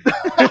series.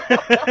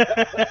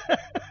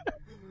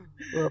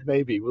 Well,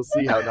 maybe. We'll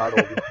see how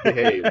Nardole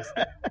behaves.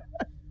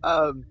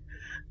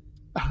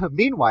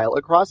 Meanwhile,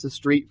 across the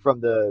street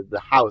from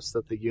the house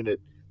that the unit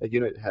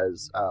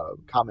has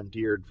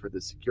commandeered for the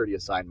security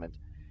assignment,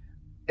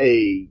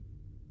 a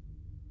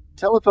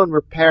telephone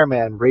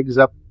repairman rigs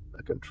up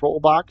a control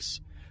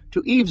box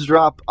to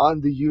eavesdrop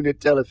on the unit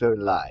telephone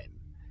line.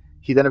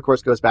 He then, of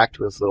course, goes back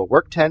to his little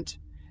work tent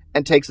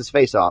and takes his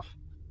face off.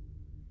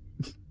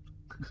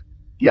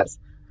 Yes,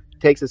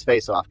 takes his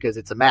face off because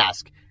it's a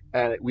mask,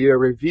 and we are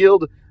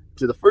revealed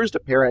to the first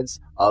appearance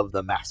of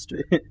the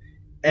Master.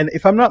 And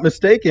if I'm not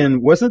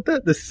mistaken, wasn't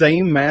that the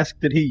same mask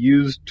that he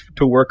used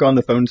to work on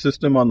the phone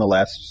system on the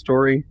last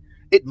story?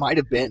 It might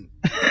have been.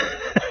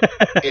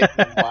 It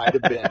might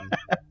have been.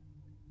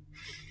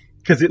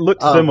 Because it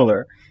looked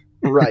similar.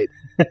 Right.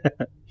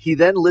 he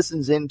then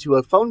listens into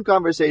a phone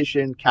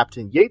conversation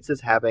Captain Yates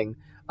is having,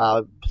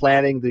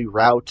 planning the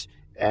route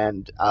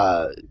and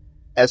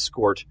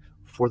escort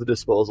for the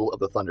disposal of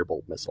the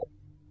Thunderbolt missile.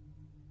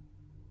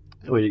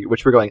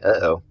 Which we're going,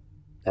 uh-oh,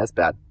 that's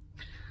bad.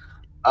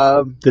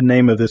 The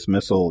name of this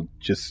missile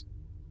just...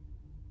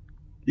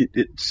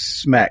 It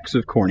smacks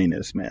of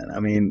corniness, man.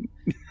 I mean...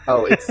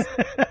 Oh,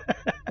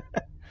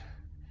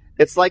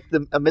 it's like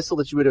a missile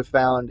that you would have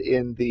found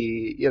in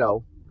the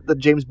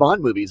James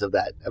Bond movies of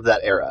that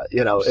era.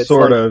 It's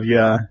sort of,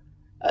 yeah.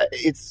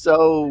 It's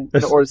so,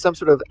 or some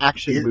sort of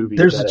action movie.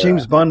 There's a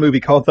James Bond movie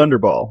called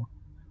Thunderball.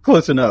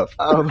 Close enough.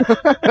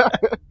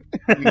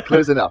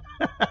 Close enough.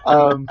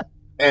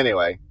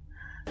 Anyway.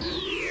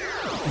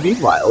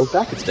 Meanwhile,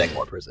 back at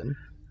Stangmore Prison,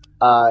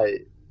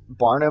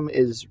 Barnum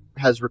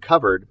has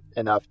recovered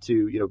enough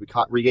to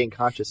regain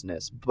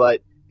consciousness,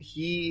 but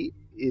he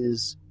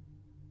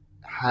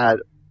had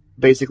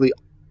basically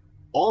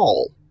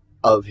all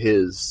of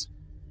his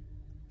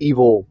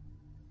evil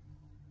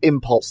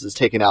impulses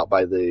taken out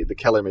by the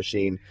Keller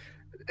machine.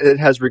 It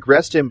has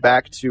regressed him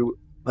back to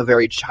a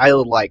very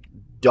childlike,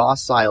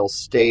 docile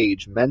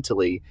stage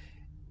mentally,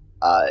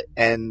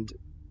 and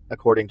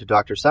according to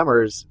Dr.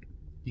 Summers,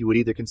 you would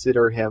either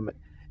consider him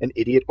an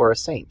idiot or a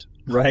saint.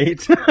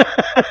 Right?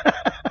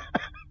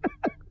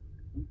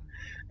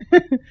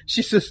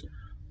 She says,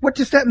 what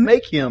does that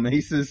make him? And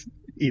he says,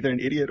 either an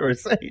idiot or a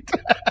saint.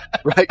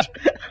 Right?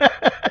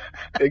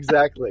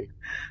 Exactly.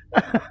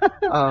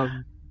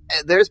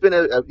 There's been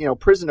a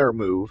prisoner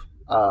move.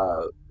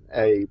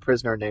 A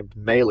prisoner named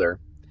Mailer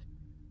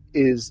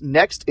is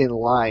next in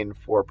line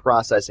for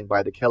processing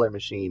by the Keller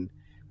machine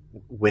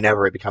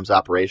whenever it becomes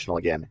operational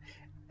again.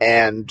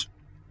 And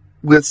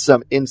with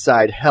some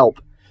inside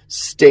help,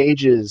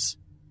 stages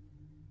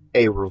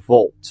a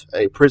revolt,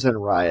 a prison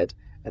riot,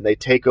 and they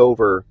take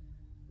over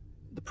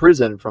the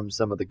prison from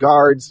some of the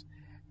guards,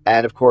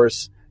 and of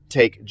course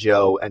take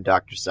Joe and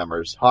Dr.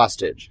 Summers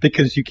hostage.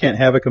 Because you can't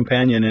have a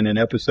companion in an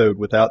episode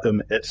without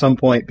them at some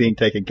point being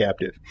taken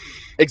captive.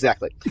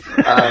 Exactly.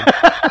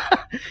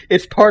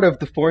 It's part of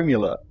the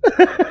formula.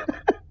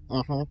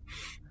 Uh-huh.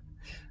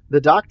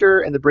 The Doctor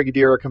and the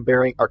Brigadier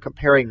are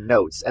comparing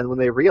notes, and when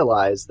they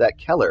realize that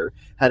Keller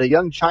had a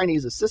young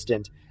Chinese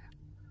assistant,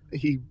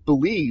 he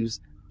believes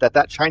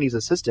that Chinese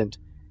assistant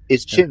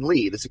is Chin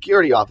Lee, the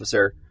security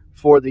officer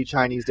for the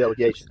Chinese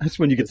delegation. That's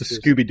when you get the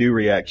Scooby-Doo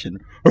reaction.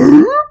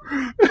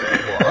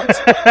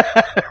 What?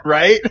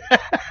 Right?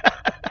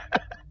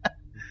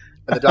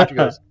 And the Doctor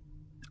goes,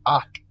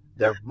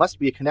 there must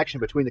be a connection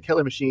between the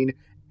Keller machine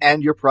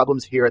and your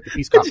problems here at the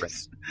peace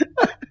conference.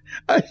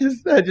 I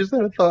just had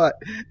a thought.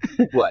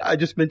 What? I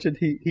just mentioned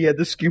he had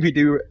the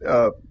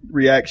Scooby-Doo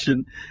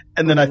reaction,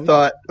 and then I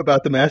thought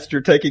about the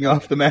Master taking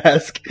off the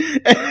mask.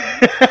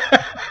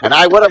 And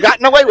I would have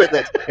gotten away with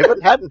it if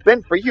it hadn't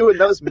been for you and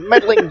those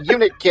meddling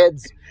unit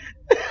kids.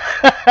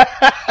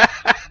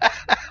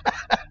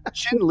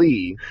 Chin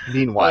Lee,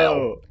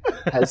 meanwhile,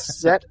 has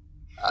set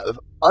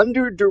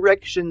under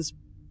directions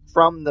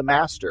from the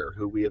Master,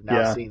 who we have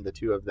now seen the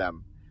two of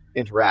them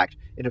interact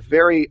in a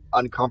very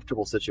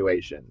uncomfortable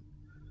situation.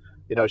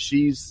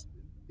 She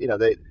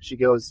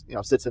goes,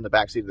 sits in the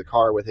backseat of the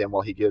car with him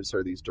while he gives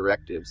her these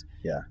directives.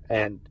 Yeah.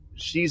 And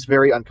she's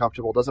very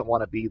uncomfortable, doesn't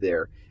want to be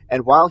there.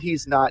 And while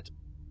he's not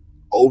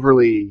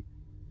overly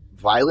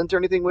violent or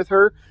anything with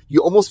her,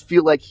 you almost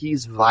feel like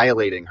he's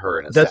violating her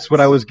in a sense. That's what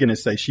I was going to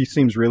say. She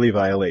seems really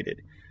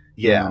violated.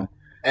 Yeah.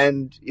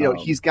 And,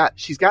 she's got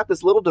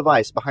this little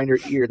device behind her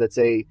ear that's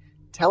a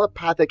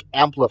telepathic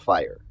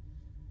amplifier.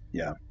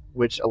 Yeah.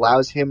 Which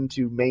allows him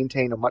to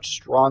maintain a much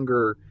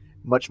stronger,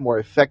 much more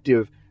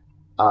effective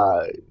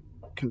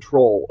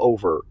control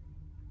over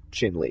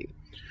Chin Lee.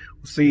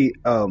 See,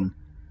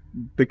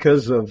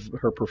 because of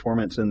her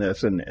performance in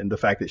this and the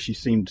fact that she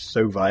seemed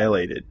so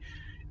violated,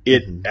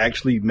 it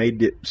actually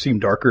made it seem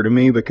darker to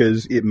me,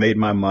 because it made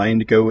my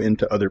mind go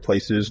into other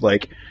places,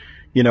 like,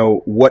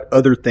 what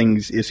other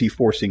things is he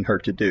forcing her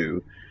to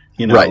do?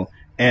 Right.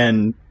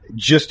 And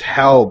just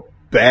how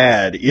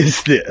bad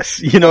is this?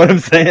 You know what I'm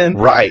saying?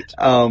 Right.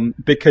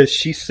 Because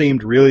she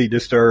seemed really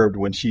disturbed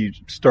when she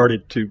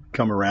started to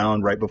come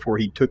around right before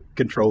he took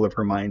control of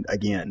her mind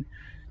again.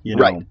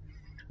 Right.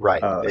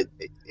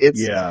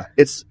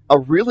 It's a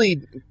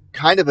really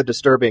kind of a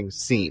disturbing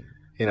scene,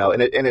 and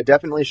it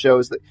definitely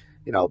shows that,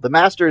 the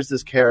Master is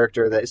this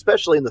character that,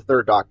 especially in the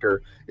Third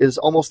Doctor, is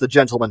almost the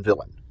gentleman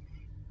villain.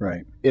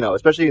 Right.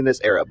 Especially in this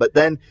era. But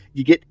then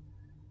you get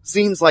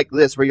scenes like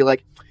this where you're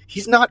like,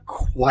 he's not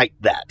quite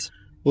that.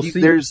 Well,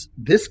 there's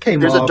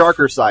a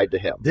darker side to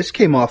him. This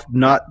came off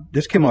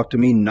to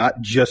me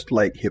not just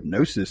like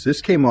hypnosis.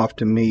 This came off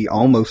to me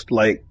almost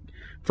like,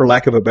 for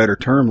lack of a better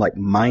term, like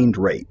mind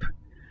rape.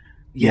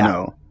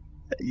 Yeah.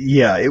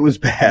 Yeah, it was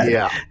bad.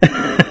 Yeah.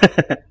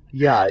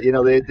 Yeah,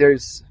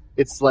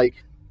 it's like,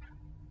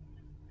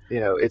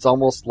 it's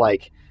almost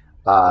like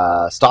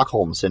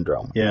Stockholm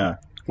syndrome. Yeah.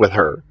 With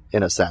her,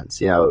 in a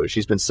sense.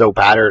 She's been so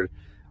battered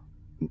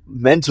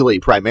mentally,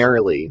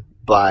 primarily,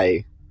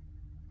 by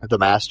the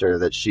Master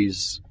that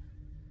she's,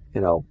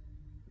 for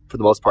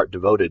the most part,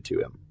 devoted to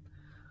him.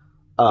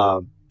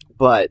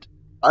 But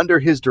under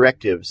his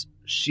directives,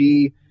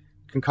 she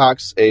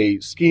concocts a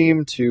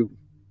scheme to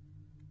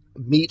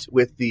meet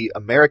with the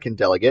American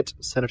delegate,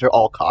 Senator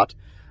Alcott.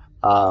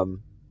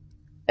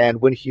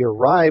 And when he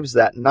arrives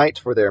that night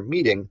for their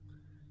meeting,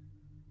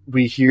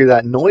 we hear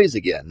that noise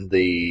again,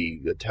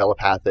 the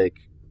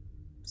telepathic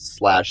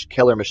 /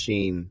 killer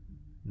machine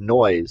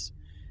noise.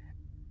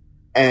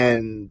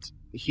 And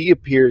he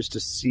appears to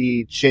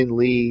see Chin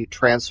Li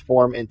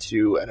transform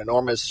into an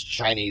enormous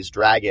Chinese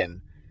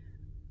dragon.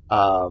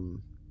 The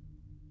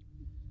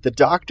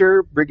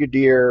Doctor,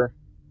 Brigadier,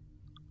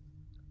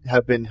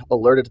 have been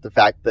alerted to the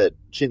fact that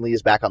Chin Li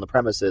is back on the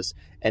premises,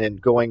 and in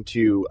going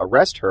to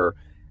arrest her,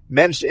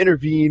 managed to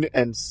intervene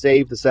and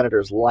save the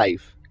senator's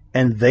life.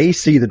 And they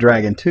see the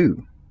dragon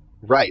too.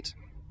 Right.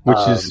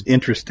 Which is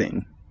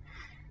interesting.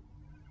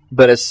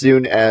 But as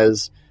soon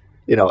as,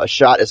 a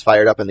shot is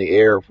fired up in the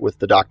air with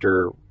the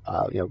Doctor,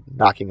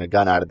 knocking a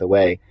gun out of the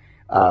way,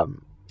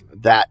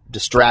 that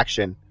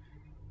distraction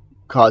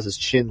causes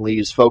Chin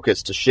Li's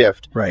focus to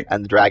shift, right,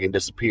 and the dragon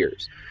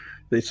disappears.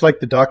 It's like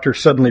the Doctor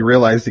suddenly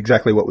realized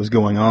exactly what was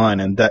going on,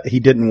 and that he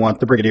didn't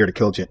want the Brigadier to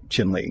kill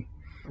Chin Li.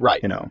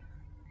 Right.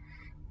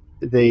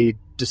 They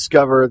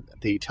discover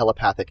the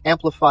telepathic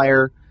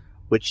amplifier,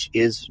 which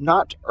is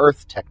not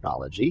Earth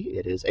technology.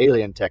 It is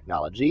alien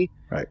technology.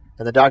 Right.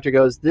 And the Doctor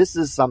goes, this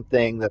is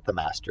something that the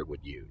Master would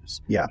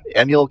use. Yeah.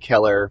 Emil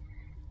Keller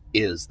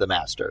is the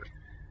Master.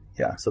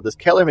 Yeah. So this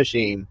Keller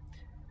machine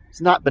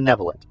is not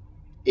benevolent.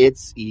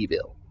 It's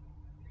evil.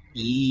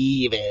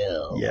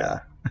 Evil.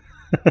 Yeah.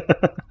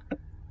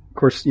 Of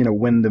course,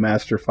 when the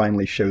Master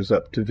finally shows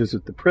up to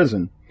visit the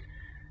prison,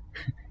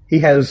 he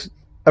has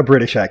a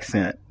British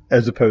accent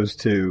as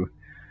opposed to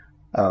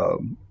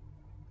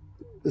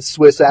the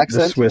Swiss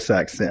accent. The Swiss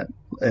accent,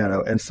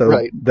 and so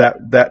right.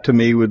 that to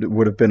me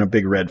would have been a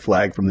big red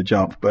flag from the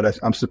jump. But I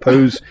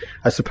suppose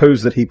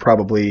that he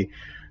probably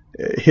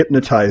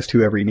hypnotized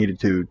whoever he needed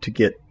to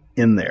get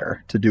in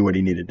there to do what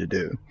he needed to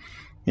do.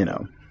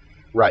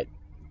 Right.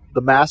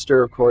 The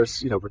Master, of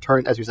course,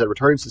 returns to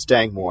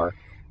Stangmore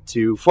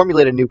to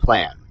formulate a new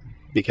plan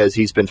because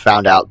he's been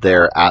found out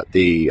there at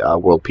the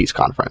World Peace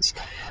Conference.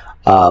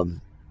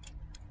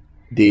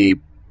 The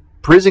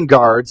prison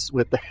guards,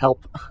 with the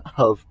help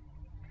of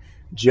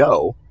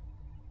Joe,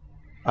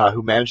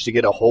 who managed to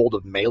get a hold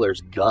of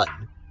Mailer's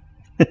gun,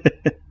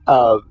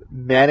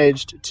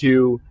 managed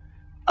to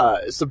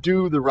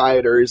subdue the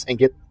rioters and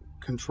get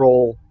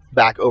control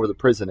back over the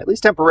prison, at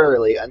least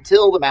temporarily,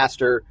 until the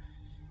Master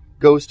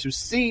goes to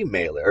see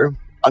Mailer,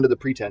 under the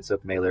pretense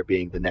of Mailer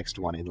being the next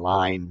one in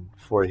line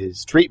for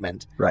his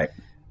treatment. Right.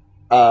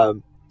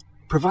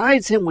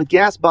 Provides him with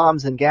gas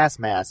bombs and gas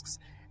masks,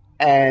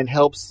 and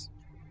helps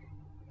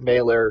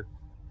Mailer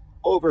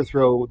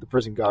overthrow the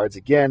prison guards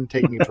again,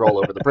 taking control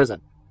over the prison.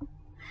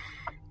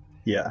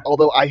 Yeah.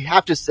 Although I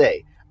have to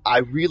say, I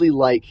really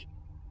liked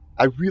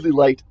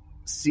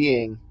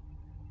seeing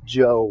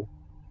Joe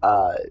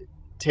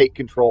take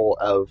control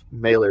of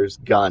Mailer's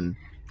gun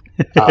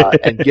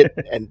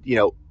and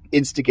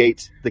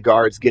instigate the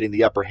guards getting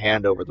the upper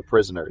hand over the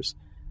prisoners,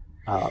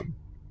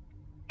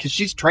 because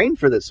she's trained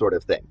for this sort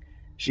of thing.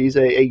 She's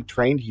a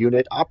trained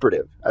unit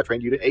operative, a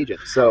trained unit agent.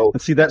 So,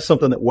 and see, that's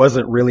something that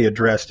wasn't really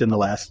addressed in the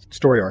last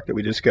story arc that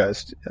we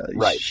discussed.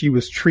 Right. She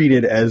was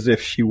treated as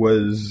if she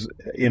was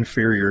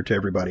inferior to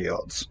everybody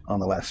else on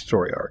the last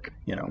story arc.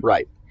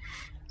 Right.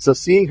 So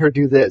seeing her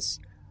do this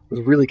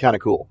was really kind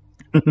of cool,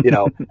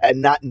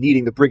 and not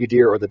needing the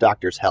Brigadier or the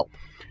Doctor's help.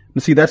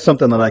 And see, that's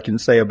something that I can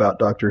say about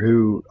Doctor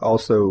Who.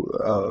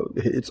 Also,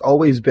 it's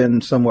always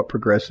been somewhat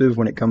progressive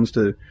when it comes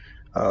to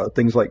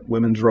things like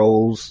women's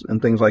roles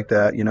and things like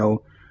that.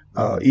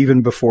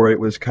 Even before it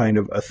was kind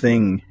of a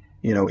thing,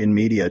 in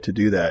media to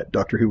do that,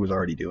 Doctor Who was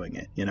already doing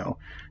it.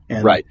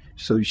 And right.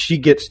 So she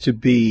gets to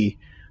be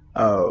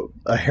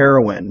a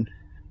heroine,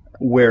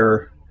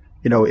 where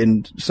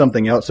in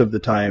something else of the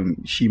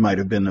time she might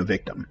have been a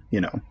victim.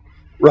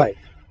 Right.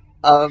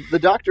 The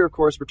Doctor, of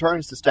course,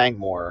 returns to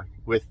Stangmore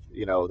with,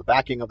 the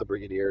backing of the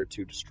Brigadier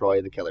to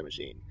destroy the killer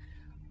machine.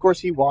 Of course,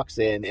 he walks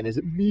in and is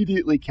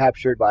immediately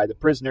captured by the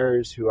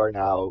prisoners who are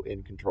now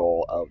in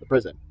control of the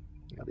prison.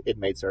 The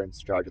inmates are in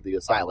charge of the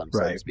asylum, so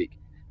right. to speak.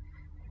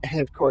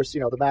 And, of course,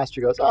 the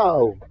Master goes,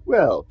 "Oh,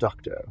 well,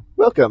 Doctor,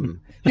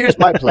 welcome. Here's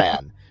my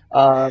plan.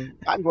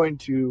 I'm going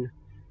to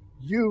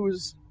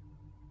use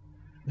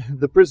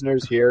the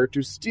prisoners here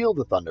to steal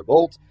the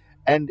Thunderbolt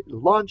and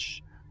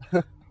launch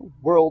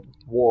world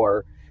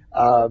war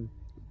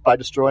by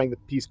destroying the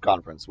peace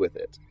conference with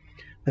it."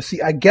 Now,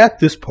 see, I got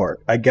this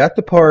part. I got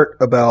the part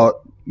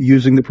about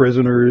using the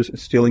prisoners,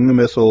 stealing the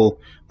missile,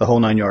 the whole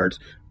 9 yards.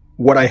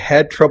 What I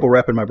had trouble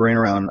wrapping my brain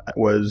around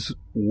was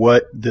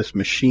what this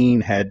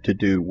machine had to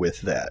do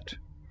with that.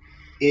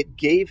 It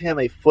gave him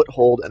a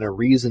foothold and a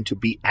reason to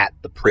be at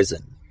the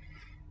prison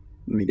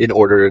in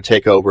order to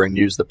take over and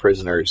use the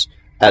prisoners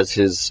as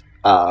his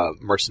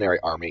mercenary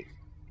army.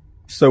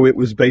 So it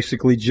was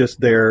basically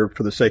just there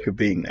for the sake of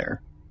being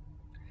there.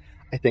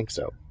 I think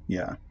so.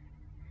 Yeah.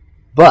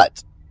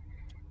 But,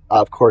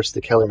 of course,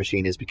 the killer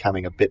machine is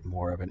becoming a bit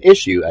more of an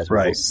issue, as we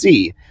will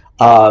see.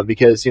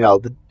 because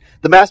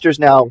the master's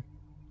now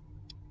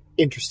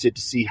interested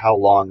to see how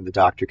long the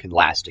doctor can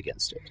last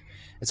against it,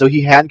 and so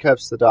he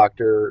handcuffs the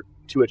doctor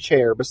to a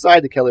chair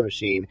beside the killer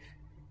machine,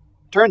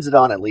 turns it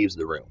on, and leaves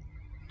the room.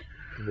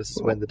 And this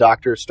is when the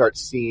doctor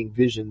starts seeing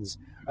visions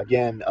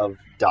again of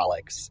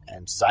Daleks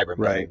and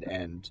Cybermen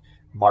and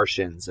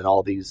Martians and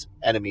all these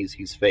enemies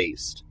he's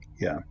faced.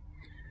 Yeah.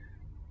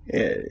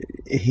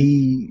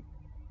 He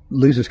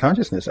loses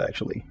consciousness,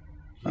 actually.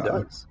 He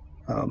does.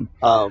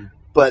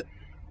 But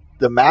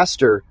the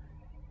master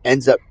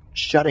ends up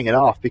shutting it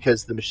off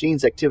because the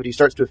machine's activity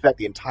starts to affect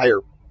the entire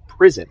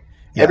prison.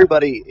 Yeah.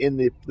 Everybody in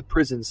the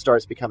prison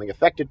starts becoming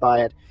affected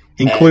by it.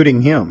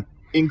 Including him.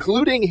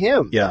 Including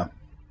him. Yeah.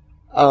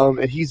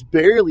 And he's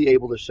barely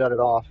able to shut it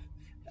off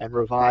and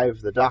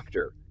revive the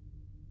doctor.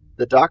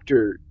 The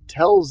doctor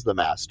tells the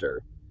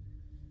master,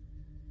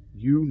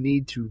 you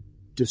need to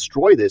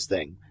destroy this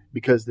thing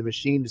because the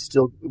machine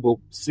will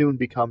soon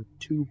become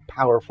too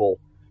powerful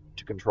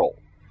to control.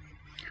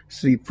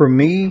 See, for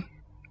me,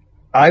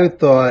 I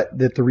thought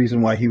that the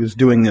reason why he was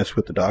doing this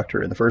with the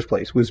doctor in the first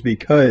place was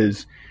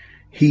because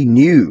he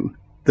knew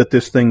that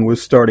this thing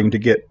was starting to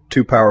get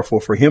too powerful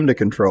for him to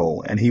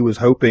control, and he was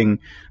hoping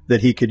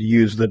that he could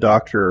use the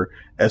doctor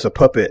as a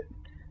puppet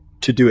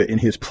to do it in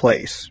his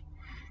place,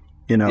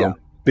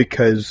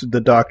 because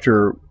the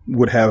doctor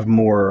would have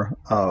more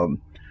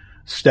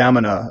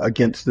stamina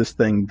against this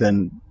thing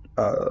than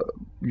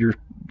your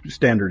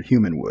standard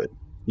human would,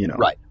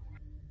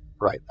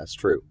 Right, that's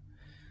true.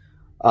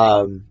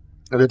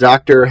 The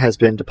doctor has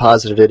been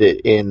deposited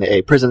in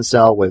a prison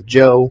cell with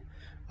Joe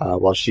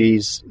while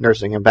she's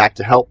nursing him back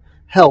to health.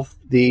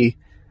 The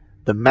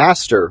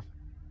master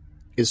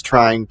is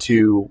trying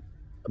to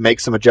make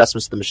some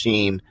adjustments to the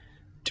machine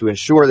to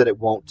ensure that it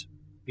won't,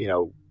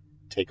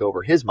 take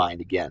over his mind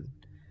again.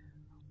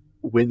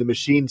 When the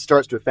machine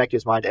starts to affect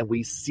his mind and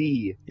we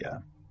see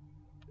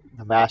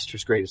the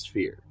master's greatest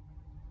fear.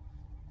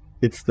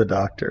 It's the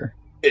doctor.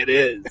 It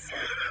is.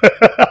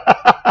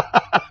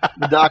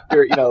 The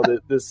doctor,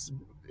 this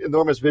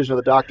enormous vision of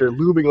the doctor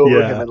looming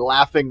over him and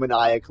laughing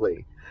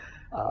maniacally.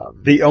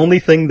 The only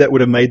thing that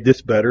would have made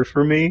this better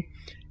for me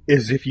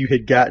is if you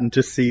had gotten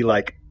to see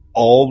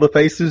all the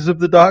faces of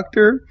the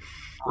doctor.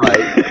 Right.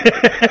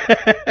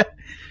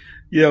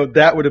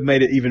 That would have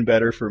made it even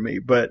better for me.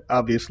 But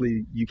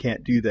obviously you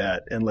can't do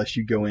that unless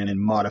you go in and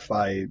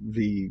modify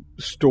the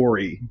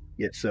story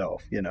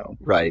itself,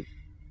 Right.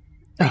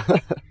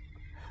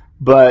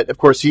 But, of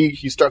course,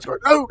 he starts going,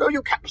 no,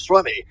 you can't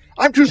destroy me.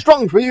 I'm too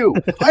strong for you.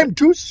 I'm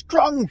too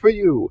strong for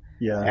you.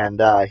 Yeah.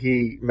 And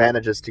he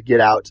manages to get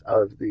out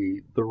of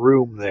the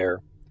room there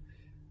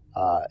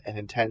and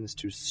intends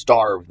to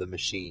starve the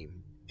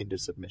machine into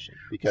submission.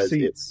 Because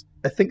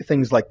I think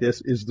things like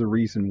this is the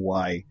reason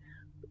why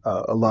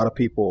a lot of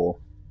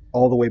people,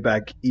 all the way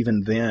back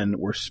even then,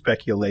 were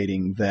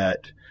speculating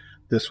that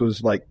this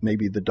was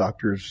maybe the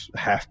doctor's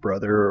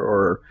half-brother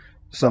or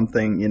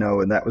something,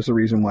 and that was the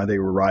reason why they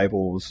were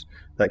rivals,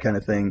 that kind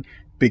of thing,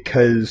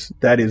 because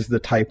that is the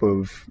type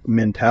of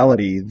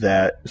mentality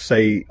that,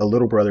 say, a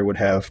little brother would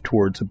have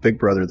towards a big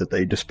brother that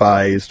they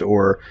despised,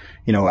 or,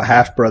 a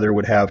half brother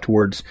would have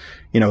towards,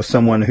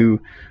 someone who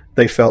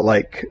they felt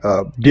like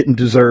didn't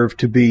deserve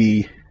to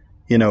be,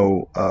 in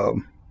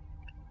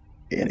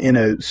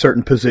a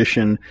certain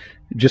position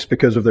just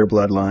because of their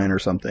bloodline or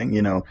something,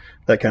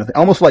 that kind of thing.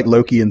 Almost like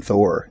Loki and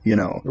Thor,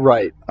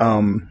 Right.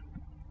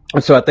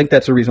 So I think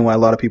that's the reason why a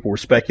lot of people were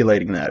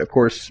speculating that. Of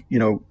course,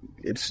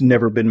 it's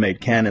never been made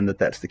canon that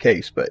that's the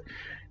case, but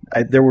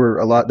there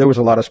was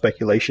a lot of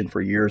speculation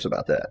for years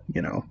about that,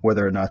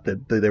 whether or not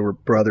that they were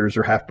brothers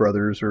or half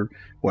brothers or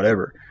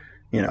whatever,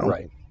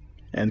 Right.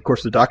 And of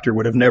course the doctor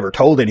would have never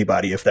told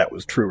anybody if that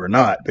was true or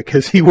not,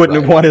 because he wouldn't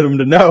have wanted them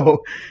to know,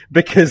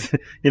 because,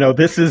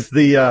 this is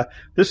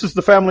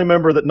the family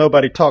member that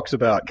nobody talks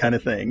about kind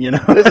of thing,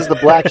 This is the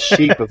black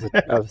sheep of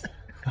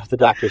the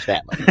doctor's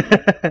family.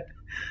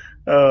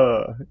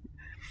 The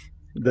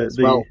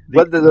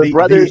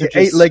brothers are just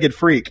eight-legged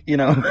freak,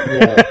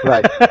 Yeah,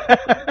 right.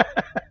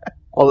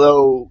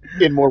 Although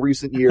in more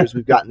recent years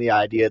we've gotten the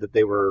idea that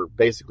they were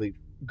basically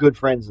good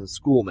friends and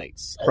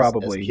schoolmates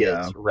as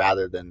kids,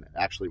 rather than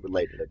actually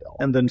related adults.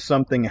 And then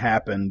something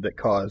happened that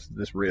caused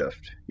this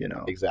rift,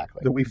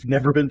 Exactly. that we've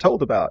never been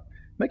told about.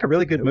 Make a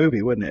really good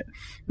movie, wouldn't it?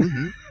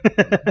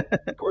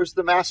 Mm-hmm. Of course,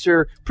 the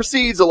Master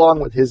proceeds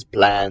along with his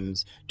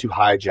plans to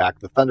hijack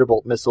the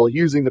Thunderbolt missile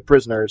using the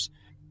prisoners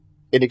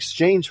in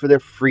exchange for their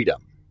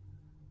freedom.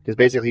 Because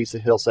basically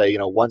he'll say,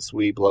 once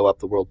we blow up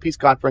the World Peace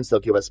Conference,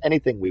 they'll give us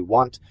anything we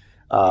want,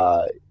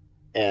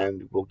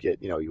 and we'll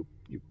get, you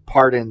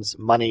pardons,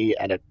 money,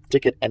 and a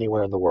ticket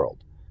anywhere in the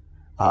world.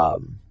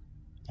 And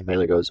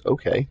Bailey goes,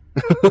 okay.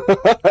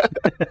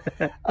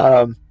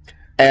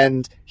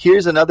 And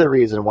here's another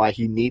reason why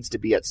he needs to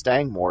be at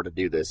Stangmore to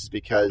do this, is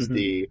because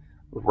the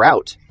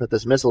route that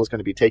this missile is going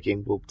to be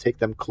taking will take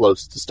them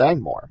close to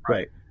Stangmore.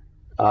 Right.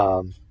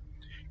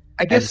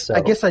 I guess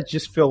I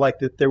just feel like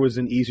that there was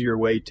an easier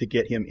way to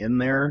get him in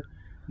there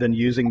than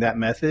using that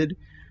method,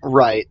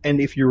 Right.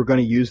 And if you were going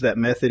to use that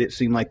method, it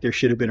seemed like there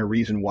should have been a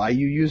reason why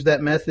you used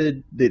that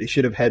method, that it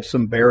should have had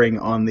some bearing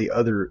on the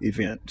other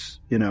events,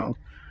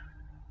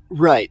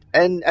 Right.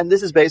 And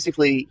this is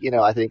basically,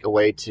 I think a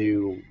way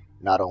to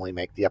not only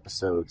make the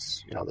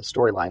episodes, the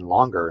storyline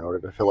longer in order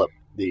to fill up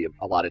the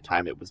allotted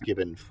time it was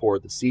given for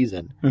the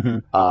season.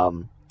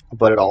 Mm-hmm.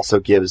 But it also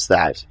gives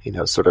that,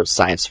 sort of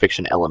science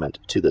fiction element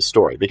to the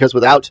story. Because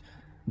without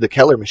the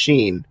Keller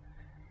machine,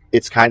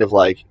 it's kind of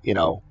like,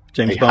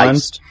 James a Bond?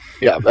 heist.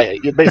 Yeah,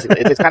 basically.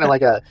 It's kind of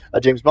like a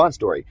James Bond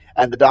story.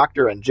 And the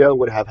Doctor and Joe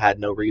would have had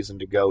no reason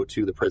to go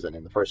to the prison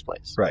in the first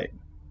place. Right.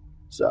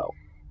 So,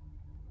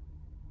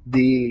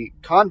 the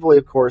convoy,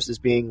 of course, is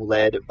being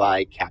led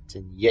by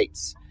Captain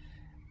Yates.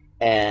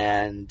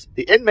 And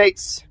the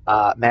inmates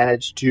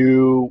manage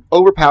to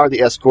overpower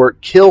the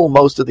escort, kill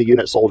most of the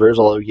unit soldiers,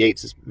 although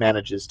Yates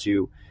manages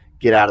to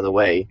get out of the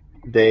way.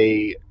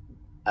 They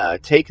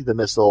take the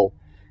missile,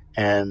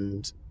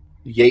 and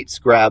Yates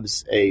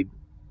grabs a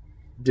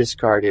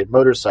discarded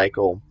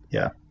motorcycle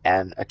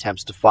and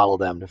attempts to follow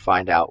them to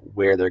find out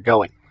where they're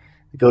going.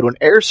 They go to an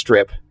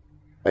airstrip,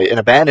 an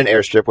abandoned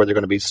airstrip, where they're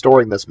going to be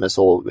storing this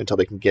missile until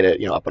they can get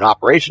it up and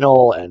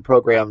operational and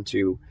programmed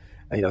to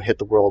hit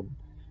the World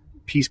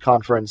Peace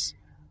Conference.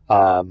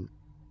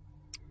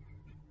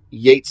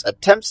 Yates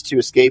attempts to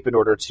escape in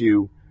order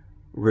to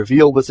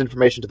reveal this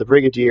information to the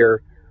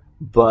Brigadier,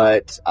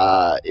 but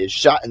is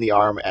shot in the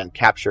arm and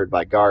captured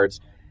by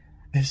guards.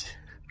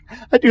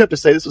 I do have to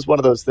say, this is one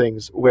of those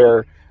things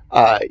where,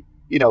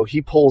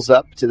 he pulls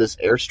up to this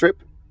airstrip,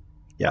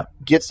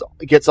 gets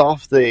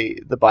off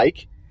the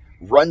bike,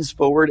 runs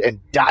forward and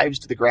dives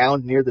to the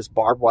ground near this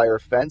barbed wire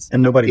fence,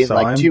 and nobody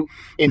saw him.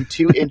 in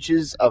 2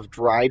 inches of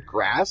dried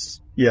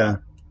grass. Yeah,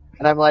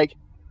 and I'm like,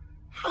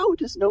 how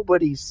does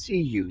nobody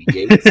see you,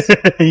 Yates?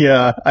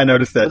 Yeah, I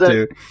noticed that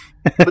too.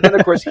 But then,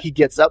 of course, he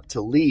gets up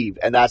to leave,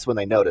 and that's when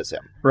they notice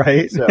him.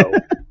 Right. So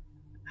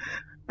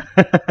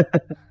I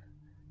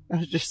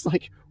was just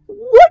like,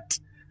 what?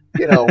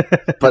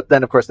 But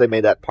then, of course, they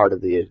made that part of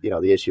the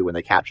the issue when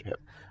they capture him.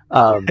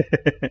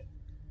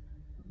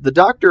 The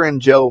Doctor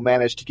and Joe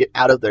manage to get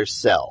out of their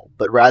cell,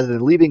 but rather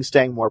than leaving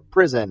Stangmore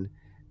Prison,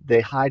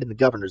 they hide in the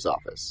governor's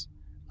office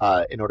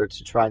in order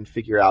to try and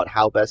figure out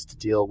how best to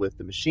deal with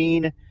the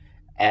machine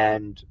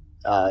and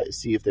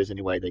see if there's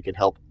any way they can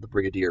help the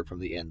Brigadier from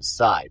the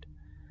inside.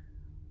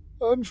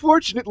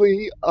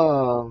 Unfortunately,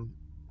 the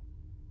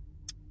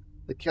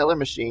Keller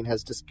machine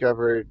has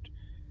discovered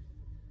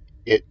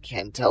it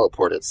can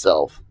teleport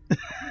itself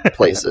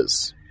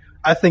places.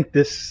 I think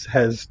this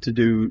has to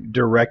do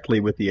directly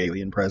with the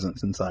alien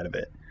presence inside of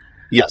it.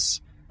 Yes,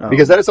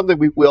 because that is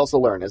something we also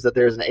learn, is that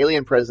there's an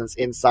alien presence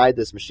inside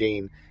this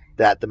machine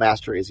that the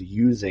Master is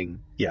using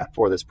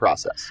for this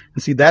process.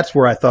 And see, that's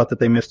where I thought that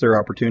they missed their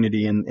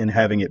opportunity in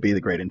having it be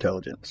the Great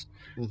Intelligence.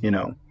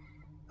 Mm-hmm.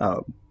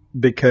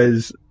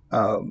 Because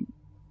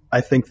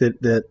I think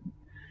that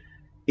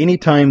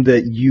anytime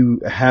that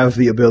you have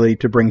the ability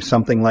to bring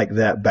something like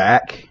that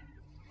back,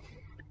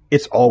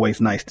 it's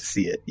always nice to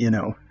see it,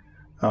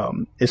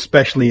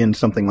 especially in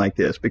something like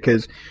this,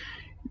 because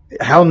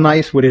how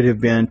nice would it have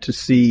been to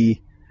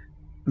see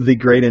the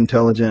Great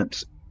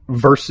Intelligence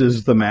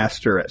versus the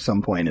Master at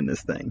some point in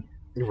this thing?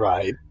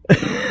 Right.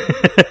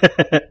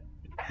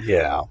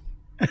 Yeah.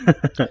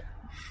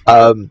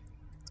 The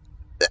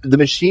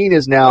machine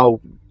is now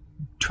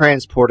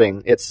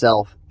transporting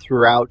itself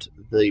throughout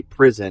the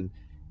prison,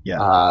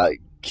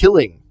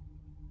 killing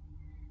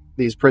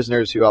these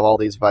prisoners who have all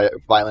these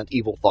violent,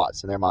 evil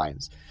thoughts in their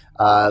minds.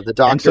 The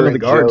Doctor and some of the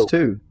guards, Joe,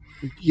 too.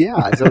 Yeah,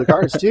 and some of the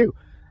guards, too.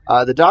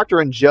 The Doctor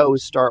and Joe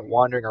start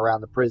wandering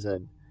around the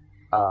prison,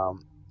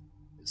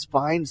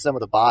 find some of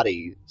the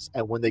bodies,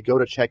 and when they go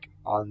to check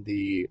on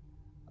the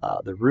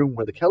room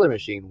where the Keller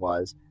machine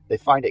was, they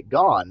find it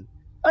gone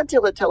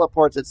until it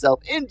teleports itself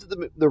into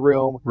the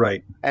room,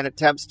 right, and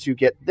attempts to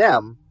get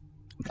them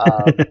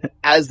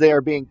as they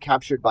are being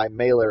captured by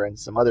Mailer and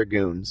some other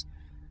goons.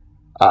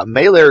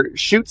 Mailer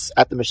shoots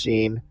at the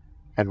machine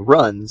and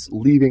runs,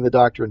 leaving the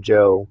Doctor and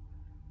Joe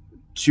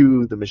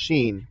to the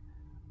machine,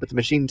 but the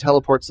machine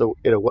teleports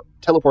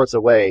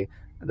away,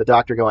 and the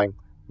Doctor going,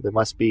 there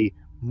must be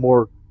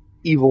more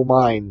evil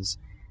minds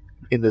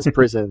in this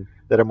prison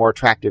that are more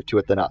attractive to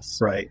it than us.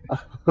 Right.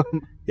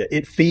 Yeah,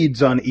 it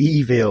feeds on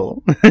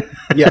evil.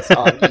 Yes,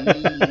 on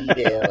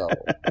evil.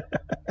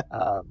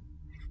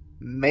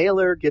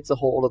 Mailer gets a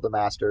hold of the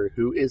Master,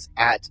 who is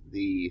at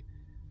the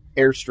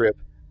airstrip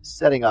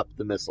setting up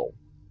the missile.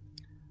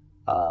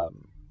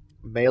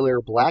 Mailer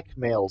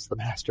blackmails the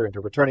Master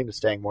into returning to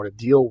Stangmore to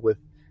deal with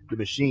the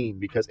machine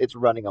because it's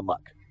running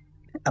amok.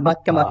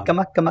 Amok.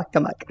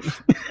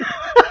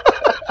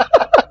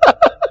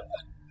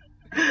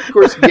 Of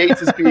course,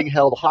 Yates is being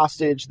held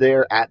hostage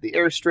there at the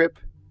airstrip,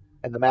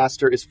 and the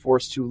Master is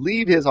forced to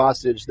leave his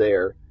hostage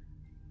there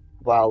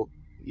while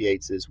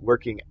Yates is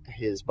working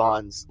his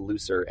bonds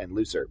looser and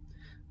looser.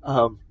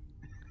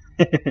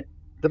 The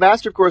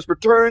Master, of course,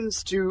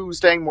 returns to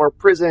Stangmore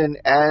Prison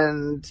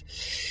and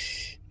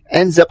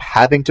ends up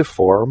having to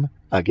form,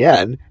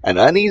 again, an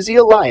uneasy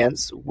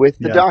alliance with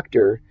the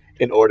Doctor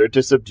in order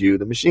to subdue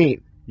the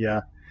machine.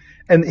 Yeah.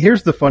 And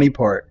here's the funny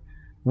part.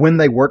 When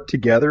they work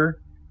together,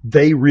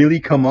 they really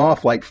come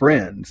off like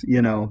friends,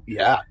 you know?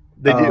 Yeah,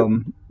 they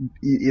do.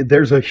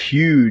 There's a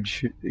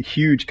huge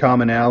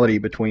commonality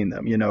between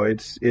them. You know,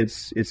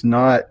 it's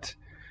not,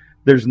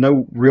 there's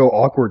no real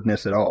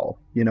awkwardness at all.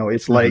 You know,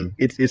 it's like,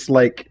 it's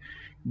like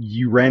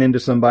you ran into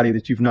somebody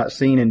that you've not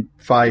seen in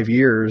 5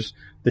 years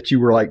that you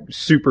were like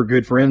super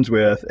good friends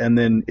with. And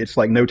then it's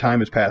like no time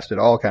has passed at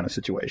all kind of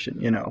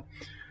situation, you know?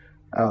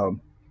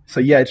 So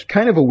yeah, it's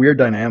kind of a weird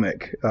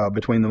dynamic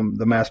between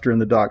the Master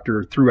and the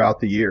Doctor throughout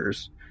the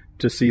years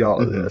to see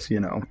all of this, you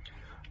know.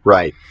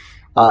 Right.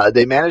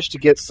 They managed to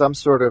get some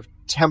sort of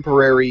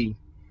temporary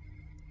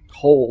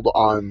hold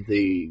on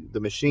the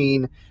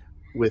machine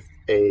with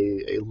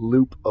a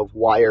loop of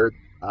wire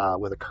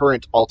with a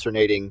current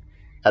alternating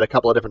at a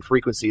couple of different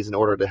frequencies in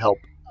order to help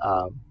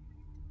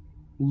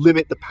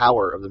limit the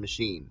power of the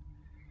machine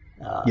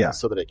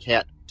so that it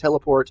can't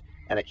teleport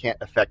and it can't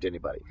affect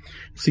anybody.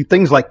 See,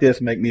 things like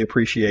this make me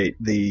appreciate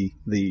the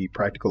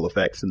practical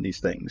effects in these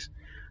things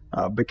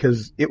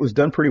because it was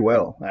done pretty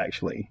well,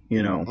 actually.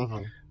 You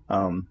know,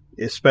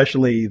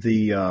 especially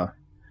the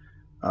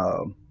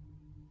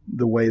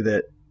way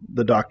that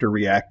the Doctor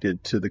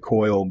reacted to the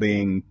coil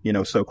being, you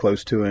know, so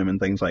close to him and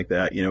things like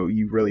that. You know,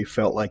 you really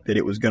felt like that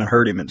it was going to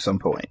hurt him at some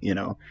point. You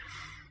know,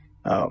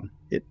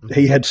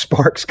 he had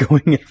sparks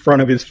going in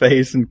front of his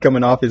face and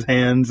coming off his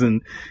hands,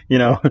 and you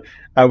know,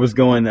 I was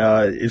going,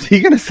 "Is he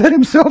going to set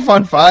himself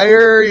on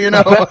fire?" You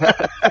know,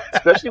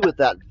 especially with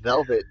that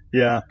velvet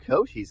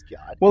coat he's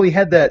got. Well, he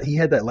had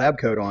that lab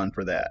coat on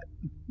for that.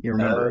 You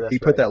remember, he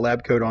put that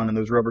lab coat on and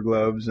those rubber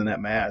gloves and that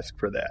mask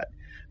for that.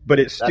 But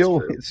it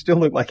still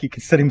looked like he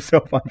could set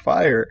himself on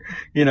fire.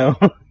 You know,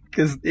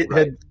 because it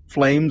had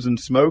flames and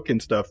smoke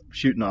and stuff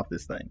shooting off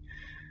this thing.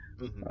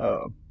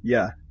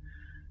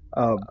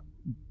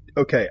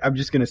 Okay, I'm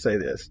just going to say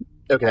this.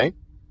 Okay.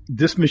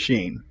 This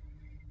machine.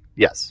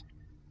 Yes.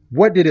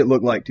 What did it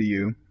look like to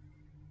you?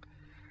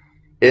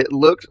 It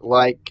looked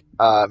like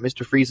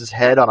Mr. Freeze's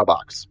head on a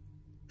box.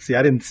 See,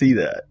 I didn't see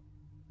that.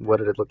 What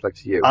did it look like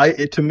to you?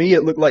 To me,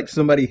 it looked like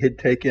somebody had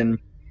taken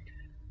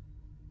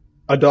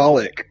a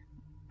Dalek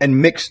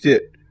and mixed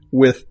it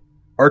with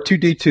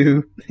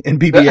R2-D2 and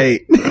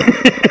BB-8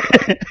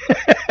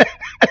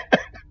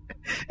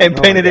 and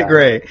painted it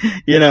gray.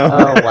 You know?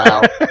 Oh,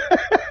 wow.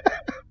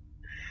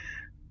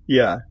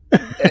 Yeah.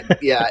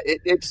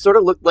 It sort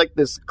of looked like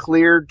this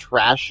clear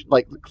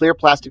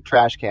plastic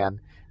trash can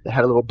that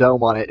had a little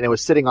dome on it, and it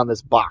was sitting on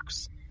this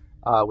box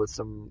with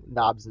some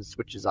knobs and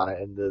switches on it,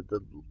 and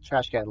the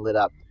trash can lit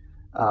up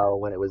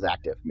when it was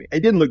active. It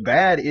didn't look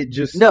bad.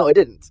 No, it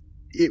didn't.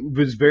 It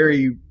was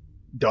very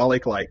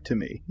Dalek-like to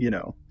me, you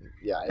know.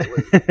 Yeah, it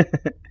was.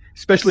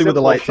 Especially with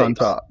the lights on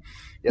top.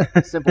 Yeah,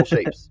 simple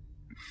shapes.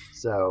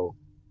 So,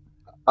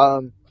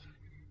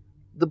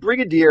 the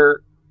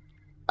Brigadier,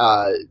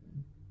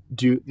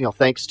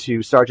 thanks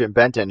to Sergeant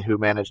Benton, who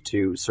managed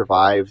to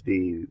survive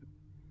the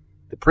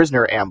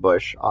prisoner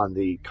ambush on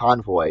the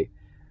convoy,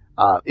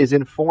 is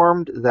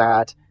informed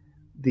that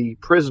the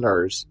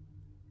prisoners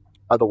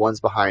are the ones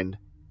behind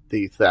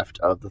the theft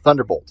of the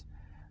Thunderbolt.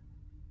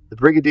 The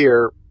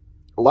Brigadier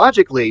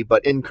logically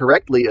but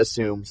incorrectly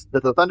assumes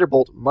that the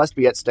Thunderbolt must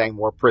be at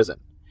Stangmore Prison.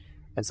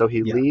 And so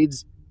he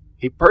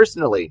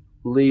personally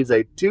leads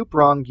a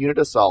 2-pronged unit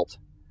assault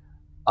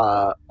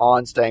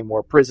on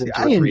Stangmore Prison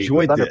to retrieve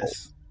the Thunderbolt. I enjoyed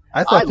this.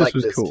 I thought this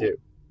was cool. Too.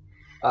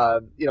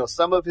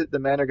 Some of the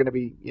men are going to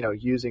be,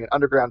 using an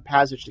underground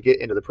passage to get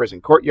into the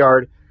prison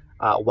courtyard,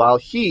 while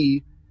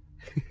he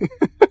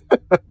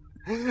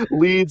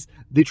leads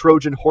the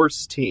Trojan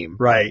horse team,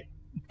 right,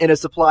 in a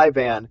supply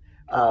van,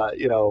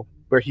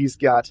 where he's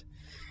got,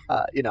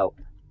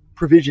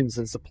 provisions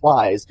and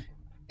supplies,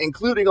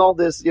 including all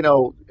this,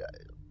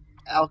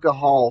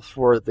 alcohol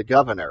for the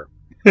governor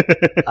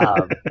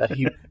that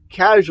he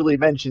casually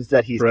mentions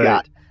that he's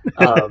got.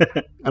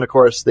 And of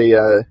course,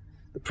 the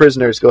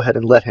prisoners go ahead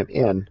and let him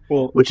in,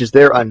 which is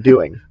their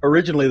undoing.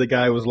 Originally, the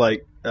guy was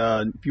like,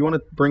 if you want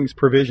to bring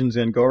provisions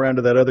in, go around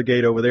to that other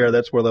gate over there.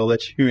 That's where they'll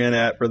let you in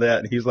at for that.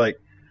 And he's like,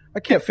 I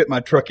can't fit my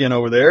truck in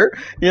over there,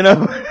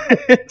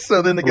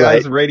 So then the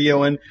guy's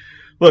radioing,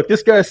 look,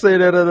 this guy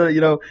said,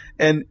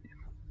 and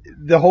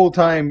the whole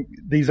time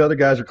these other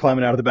guys are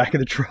climbing out of the back of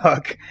the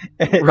truck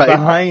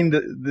behind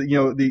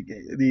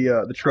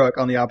the truck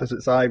on the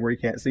opposite side where you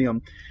can't see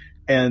them.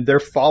 And they're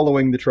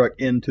following the truck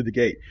into the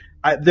gate.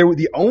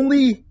 The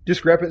only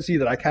discrepancy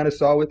that I kind of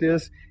saw with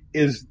this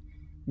is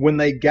when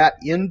they got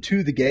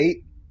into the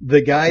gate,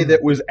 the guy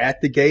that was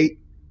at the gate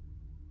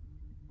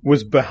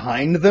was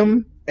behind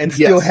them and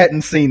still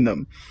hadn't seen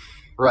them.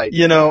 Right.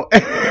 Yeah.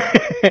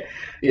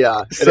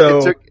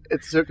 So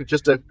it took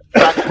just a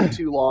fraction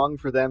too long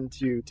for them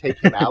to take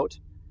him out.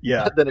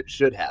 Yeah. Than it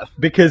should have.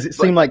 Because it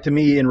seemed like to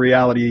me, in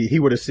reality, he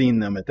would have seen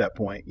them at that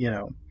point,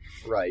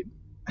 Right.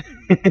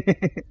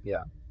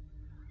 Yeah.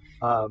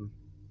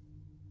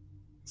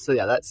 So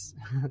yeah,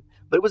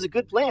 but it was a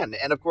good plan.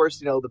 And of course,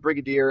 the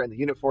Brigadier and the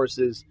unit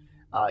forces,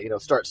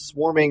 start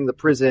swarming the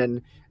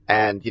prison,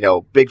 and,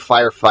 big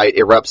firefight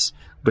erupts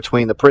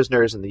between the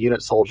prisoners and the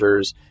unit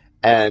soldiers.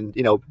 And,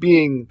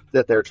 being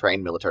that they're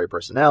trained military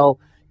personnel,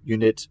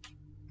 unit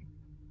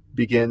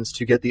begins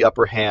to get the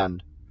upper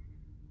hand.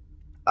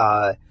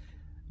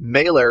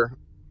 Mailer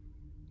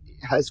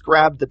has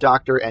grabbed the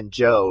doctor and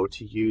Joe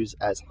to use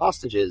as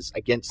hostages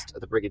against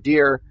the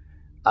Brigadier.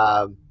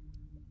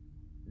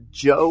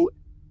 Joe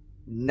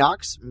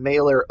knocks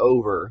Mailer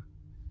over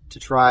to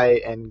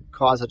try and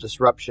cause a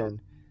disruption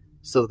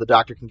so that the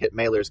doctor can get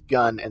Mailer's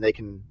gun and they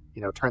can,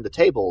 turn the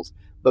tables.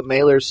 But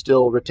Mailer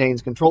still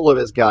retains control of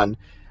his gun.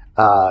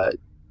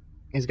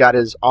 He's got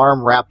his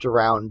arm wrapped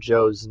around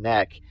Joe's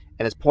neck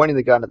and is pointing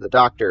the gun at the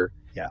doctor.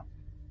 Yeah.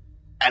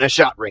 And a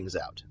shot rings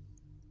out.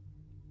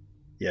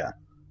 Yeah.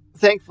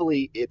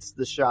 Thankfully,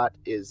 the shot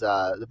is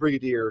the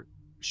Brigadier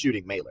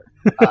shooting Mailer.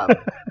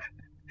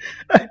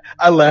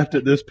 I laughed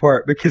at this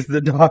part because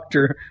the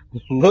doctor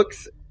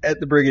looks at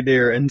the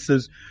Brigadier and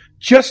says,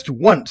 "Just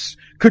once,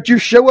 could you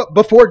show up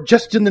before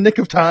just in the nick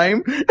of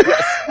time?"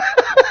 Yes.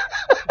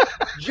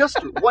 Just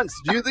once.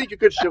 Do you think you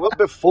could show up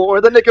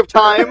before the nick of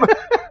time?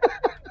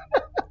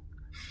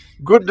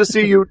 Good to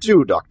see you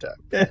too, Doctor.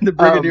 And the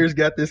Brigadier's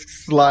got this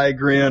sly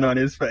grin on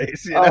his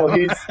face. He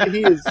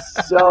is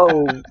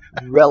so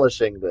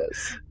relishing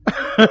this.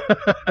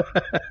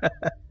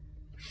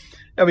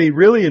 I mean,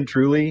 really and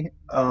truly,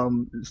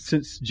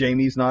 since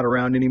Jamie's not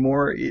around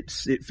anymore, it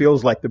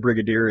feels like the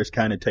Brigadier is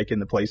kind of taking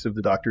the place of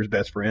the Doctor's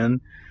best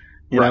friend,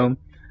 you know,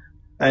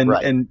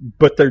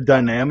 but their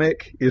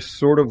dynamic is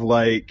sort of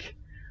like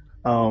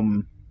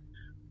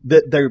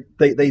that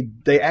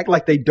they act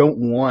like they don't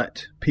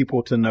want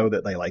people to know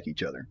that they like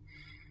each other,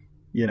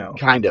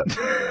 kind of.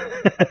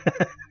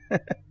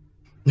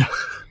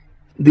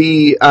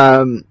 The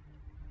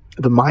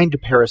mind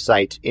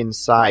parasite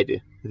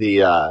inside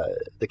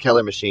the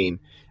Keller machine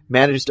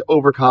manages to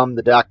overcome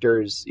the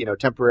Doctor's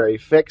temporary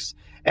fix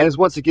and is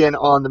once again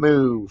on the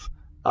move.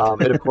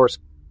 It of course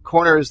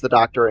corners the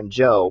Doctor and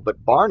Joe,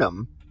 but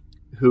Barnum,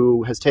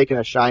 who has taken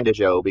a shine to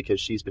Joe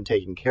because she's been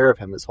taking care of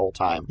him this whole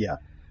time,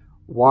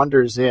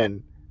 wanders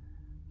in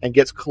and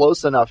gets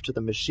close enough to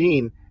the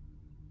machine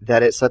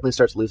that it suddenly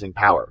starts losing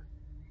power.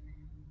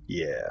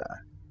 Yeah.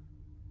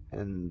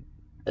 And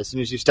as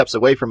soon as he steps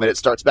away from it, it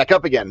starts back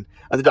up again.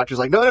 And the Doctor's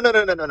like,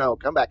 no,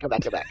 come back.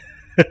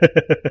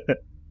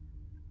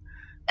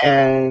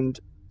 And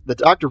the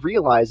Doctor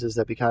realizes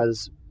that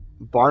because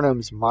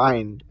Barnum's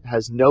mind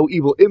has no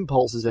evil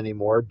impulses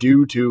anymore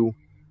due to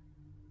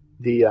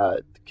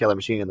the killer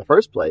machine in the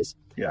first place,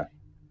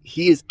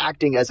 he is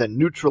acting as a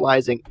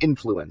neutralizing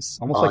influence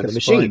almost on like the a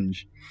machine.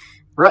 sponge.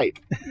 Right.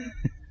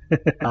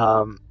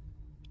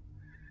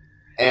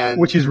 And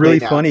which is really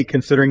funny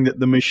considering that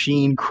the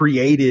machine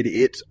created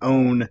its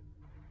own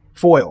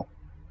foil.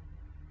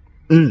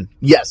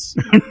 Yes.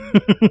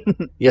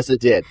 Yes,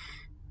 it did.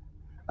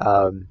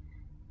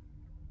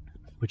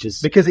 Which is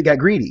because it got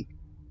greedy.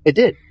 It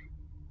did.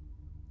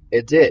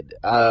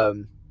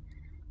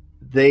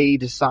 They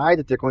decide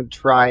that they're going to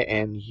try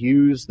and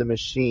use the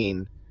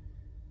machine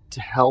to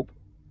help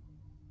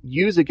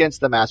use against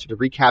the Master to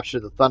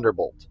recapture the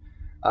Thunderbolt.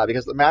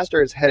 Because the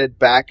Master is headed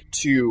back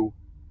to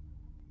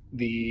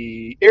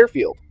the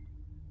airfield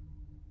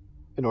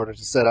in order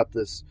to set up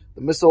the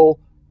missile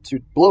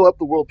to blow up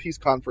the World Peace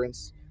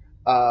Conference.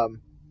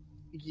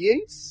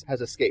 Yates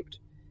has escaped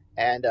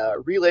and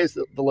relays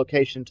the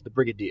location to the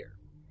Brigadier.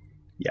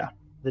 Yeah.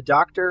 The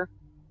Doctor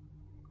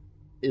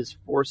is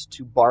forced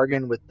to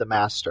bargain with the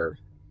Master,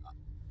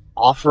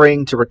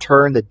 offering to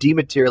return the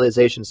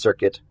dematerialization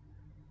circuit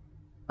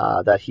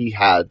that he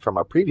had from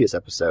our previous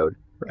episode,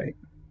 right,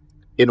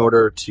 in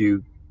order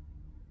to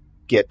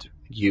get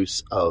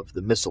use of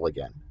the missile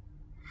again.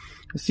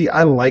 See,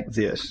 I like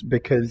this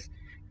because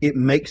it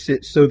makes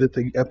it so that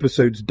the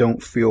episodes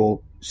don't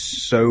feel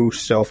so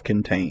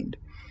self-contained.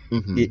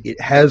 Mm-hmm. It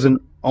has an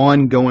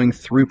ongoing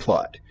through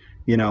plot,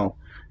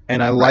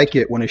 and I like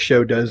it when a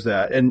show does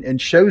that. And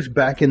shows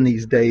back in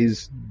these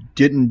days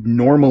didn't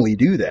normally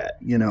do that,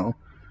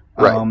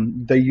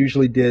 Right. They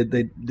usually did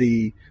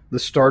the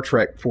Star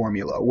Trek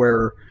formula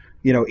where,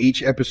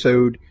 each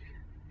episode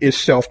is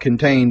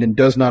self-contained and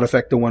does not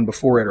affect the one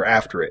before it or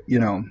after it,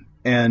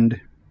 and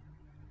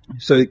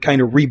so it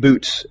kind of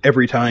reboots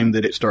every time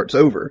that it starts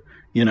over,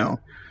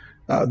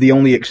 the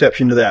only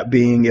exception to that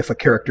being if a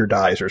character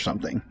dies or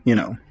something,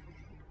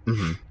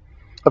 Mm-hmm.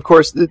 Of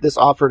course, this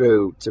offer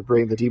to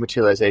bring the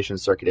dematerialization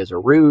circuit is a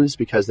ruse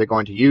because they're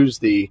going to use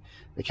the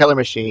Keller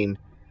machine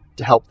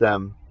to help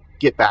them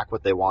get back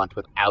what they want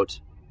without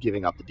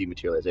giving up the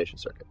dematerialization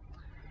circuit.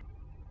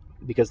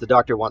 Because the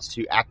Doctor wants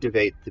to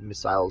activate the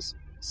missile's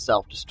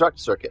self-destruct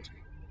circuit,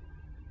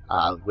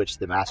 which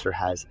the Master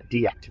has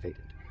deactivated.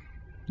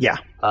 Yeah.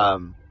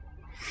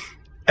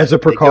 As a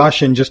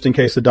precaution, just in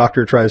case the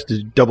Doctor tries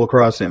to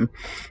double-cross him.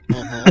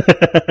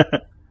 Mm-hmm.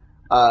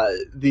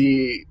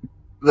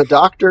 The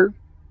Doctor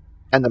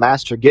and the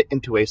Master get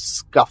into a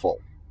scuffle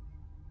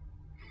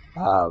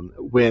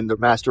when the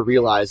Master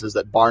realizes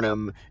that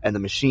Barnum and the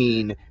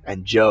machine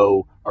and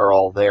Joe are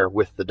all there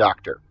with the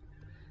Doctor.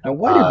 Now,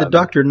 why did the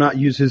Doctor not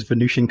use his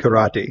Venusian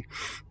karate?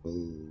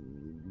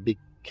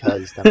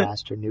 Because the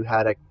master knew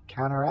how to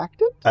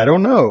counteract it? I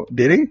don't know.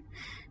 Did he?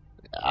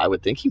 I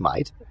would think he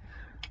might.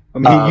 I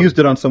mean, he used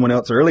it on someone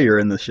else earlier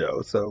in the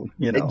show, so,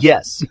 you know.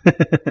 Yes.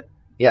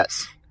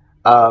 Yes.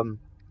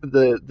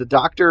 The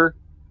doctor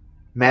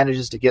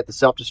manages to get the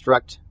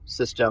self-destruct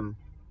system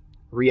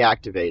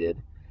reactivated.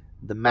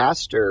 The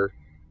master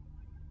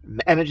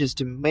manages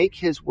to make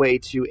his way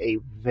to a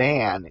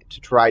van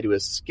to try to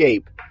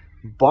escape.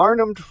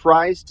 Barnum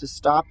tries to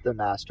stop the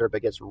master,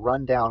 but gets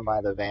run down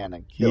by the van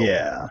and killed.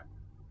 Yeah.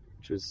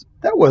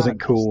 That wasn't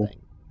cool.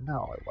 Thing.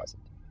 No, it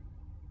wasn't.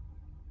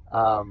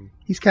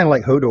 He's kind of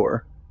like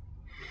Hodor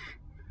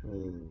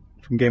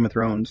from Game of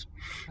Thrones.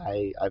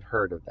 I've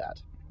heard of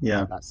that.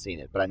 Yeah. I've not seen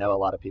it, but I know a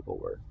lot of people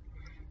were.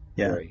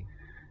 Yeah.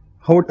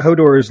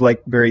 Hodor is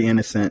like very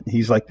innocent.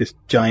 He's like this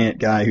giant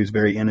guy who's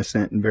very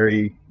innocent and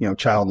very,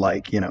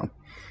 childlike,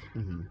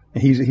 Mm-hmm.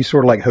 He's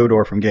sort of like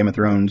Hodor from Game of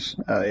Thrones.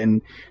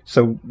 And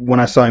so when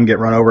I saw him get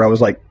run over, I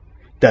was like,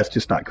 that's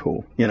just not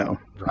cool,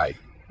 Right.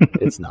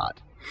 It's not.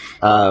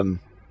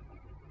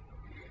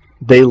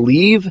 They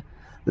leave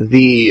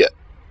the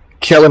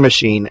killer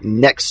machine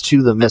next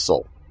to the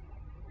missile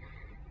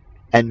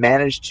and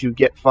manage to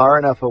get far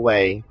enough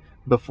away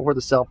before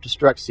the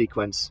self-destruct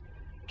sequence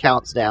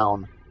counts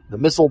down. The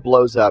missile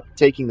blows up,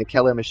 taking the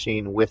killer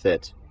machine with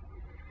it.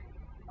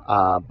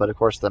 But of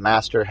course, the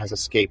master has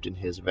escaped in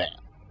his van.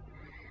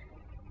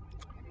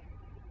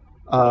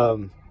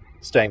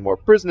 Staying more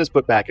prisoners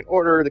put back in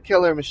order. The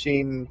killer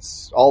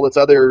machines, all its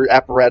other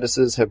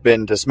apparatuses have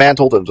been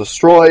dismantled and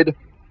destroyed.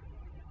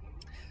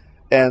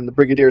 And the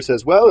Brigadier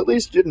says, well, at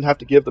least you didn't have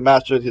to give the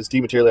master his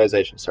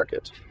dematerialization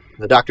circuit.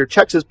 The doctor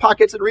checks his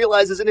pockets and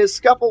realizes in his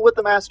scuffle with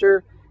the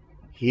master,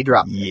 he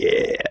dropped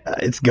it. Yeah,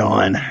 it's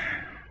gone.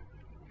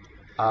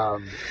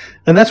 And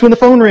that's when the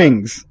phone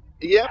rings.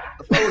 Yep,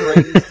 the phone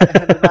rings,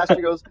 and the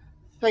master goes,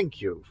 thank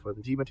you for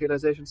the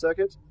dematerialization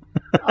circuit.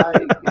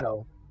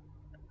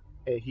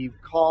 He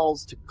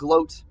calls to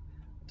gloat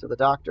to the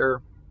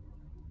doctor.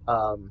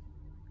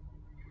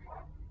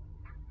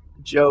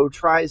 Joe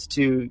tries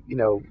to,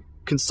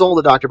 console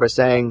the doctor by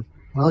saying,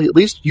 well, at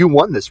least you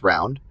won this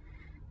round.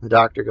 The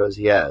doctor goes,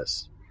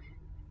 yes,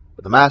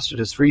 but the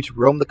master is free to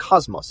roam the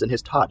cosmos in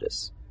his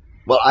TARDIS.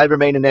 Well, I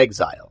remain in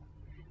exile.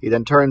 He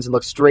then turns and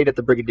looks straight at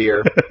the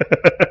Brigadier.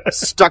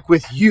 Stuck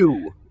with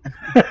you.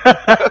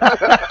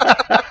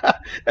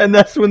 And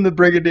that's when the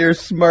Brigadier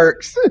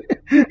smirks.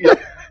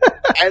 Yep.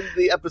 And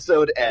the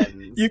episode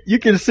ends. You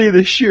can see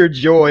the sheer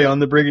joy on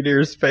the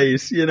Brigadier's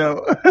face, He's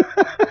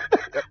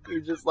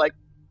just like,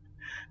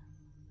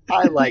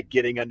 I like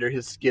getting under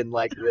his skin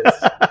like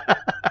this.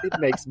 It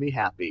makes me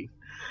happy.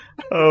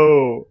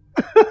 Oh.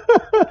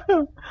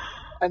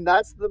 And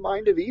that's the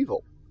mind of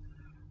evil.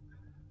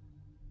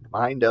 The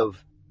mind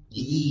of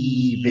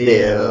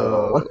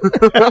evil.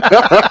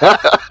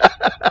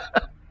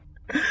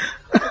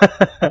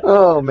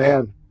 Oh,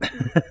 man.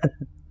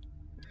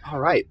 All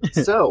right,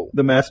 so...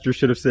 The master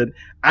should have said,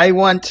 I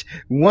want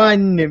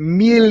 $1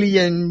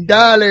 million.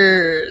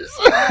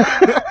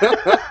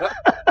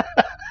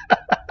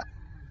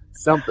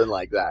 Something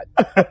like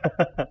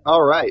that.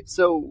 All right,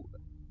 so...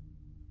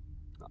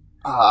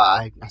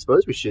 I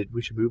suppose we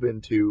should move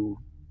into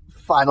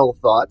final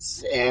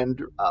thoughts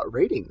and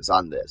ratings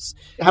on this.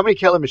 How many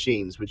killer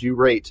machines would you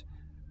rate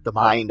the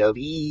mind of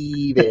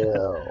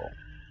evil?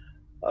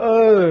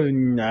 Oh,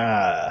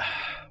 nah.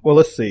 Well,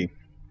 let's see.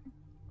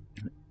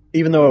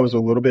 Even though I was a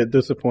little bit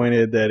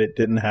disappointed that it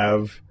didn't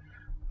have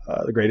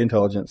the great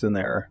intelligence in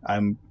there,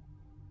 I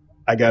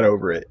got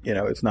over it.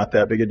 It's not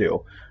that big a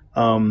deal.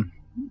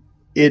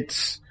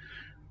 It's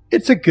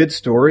a good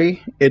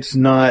story. It's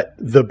not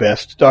the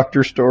best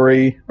Doctor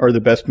story, or the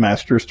best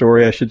Master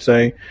story, I should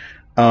say.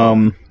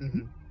 There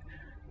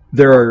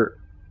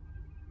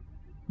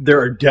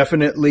are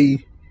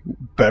definitely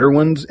better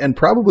ones, and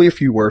probably a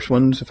few worse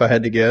ones, if I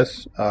had to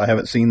guess. I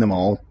haven't seen them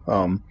all.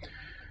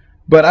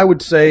 But I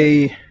would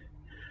say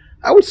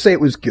it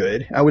was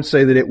good. I would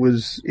say that it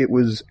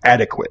was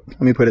adequate.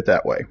 Let me put it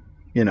that way.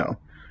 It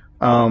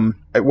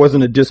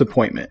wasn't a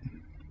disappointment.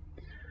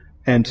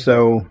 And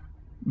so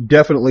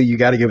definitely you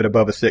got to give it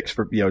above a 6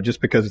 for,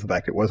 just because of the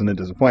fact it wasn't a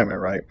disappointment,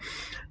 right?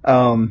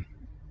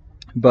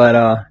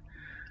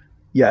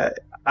 Yeah,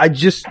 I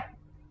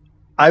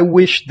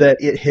wish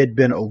that it had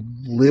been a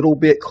little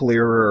bit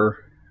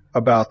clearer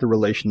about the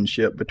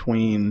relationship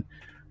between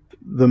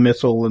the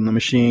missile and the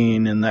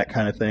machine and that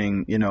kind of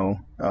thing.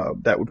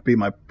 That would be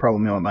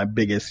probably my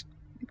biggest,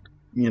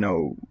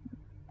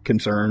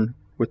 concern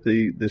with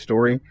the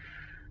story.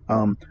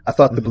 I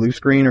thought the blue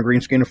screen or green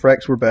screen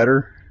effects were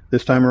better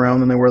this time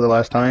around than they were the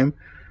last time.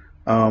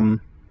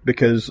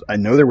 Because I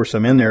know there were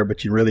some in there,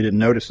 but you really didn't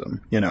notice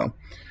them,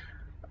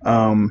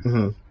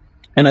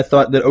 And I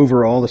thought that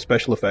overall the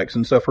special effects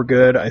and stuff were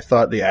good. I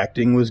thought the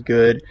acting was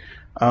good.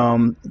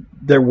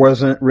 There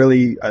wasn't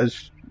really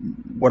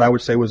what I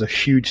would say was a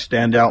huge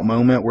standout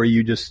moment where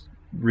you just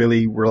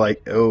really were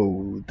like,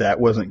 oh, that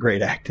wasn't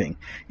great acting,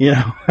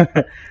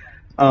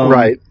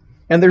 Right.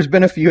 And there's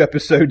been a few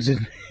episodes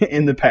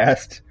in the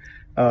past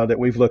that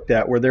we've looked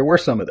at where there were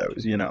some of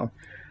those, Yeah.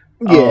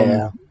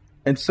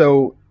 And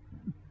so,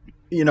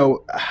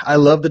 I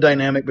love the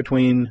dynamic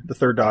between the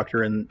Third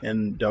Doctor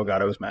and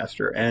Delgado's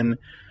master, and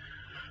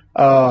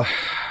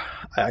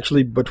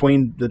actually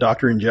between the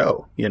Doctor and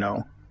Joe.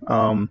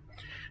 And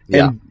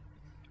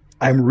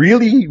I'm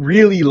really,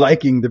 really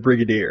liking the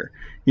Brigadier.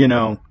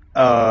 In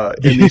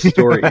these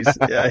stories,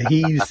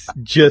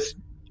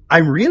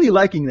 I'm really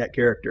liking that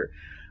character.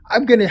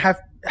 I'm gonna have.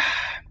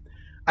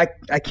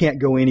 I can't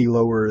go any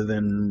lower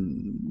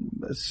than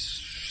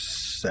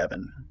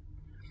 7.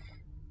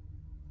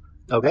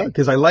 Okay.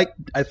 Because I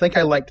think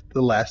I liked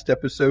the last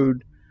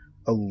episode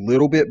a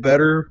little bit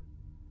better,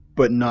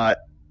 but not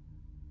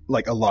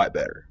like a lot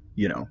better.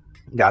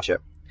 Gotcha.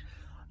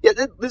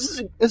 Yeah,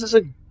 this is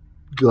a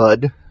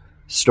good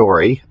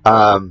story.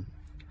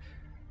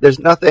 There's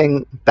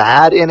nothing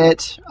bad in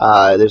it.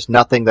 There's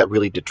nothing that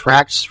really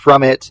detracts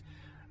from it.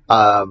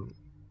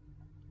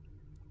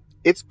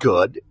 It's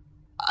good.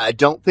 I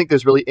don't think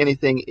there's really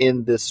anything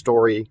in this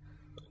story,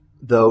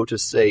 though, to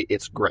say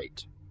it's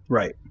great.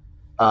 Right.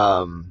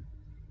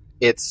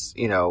 It's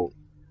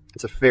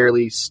a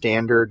fairly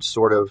standard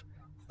sort of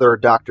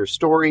Third Doctor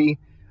story.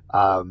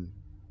 I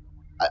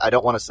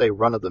don't want to say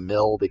run of the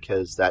mill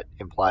because that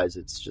implies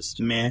it's just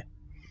meh,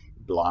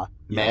 blah,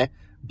 yeah. meh.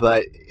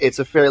 But it's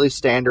a fairly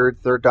standard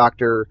Third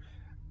Doctor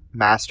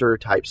master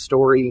type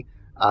story.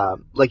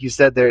 Like you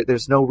said,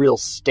 there's no real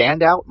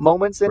standout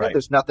moments in it.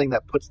 There's nothing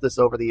that puts this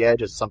over the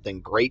edge as something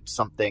great,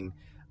 something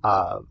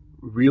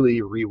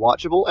really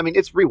rewatchable. I mean,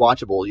 it's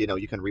rewatchable.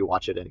 You can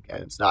rewatch it, and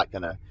it's not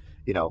gonna,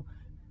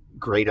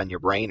 grate on your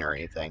brain or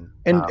anything.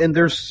 And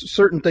there's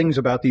certain things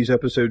about these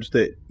episodes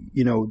that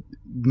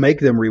make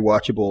them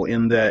rewatchable.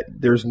 In that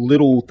there's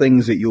little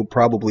things that you'll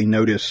probably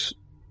notice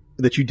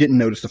that you didn't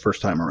notice the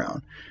first time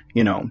around.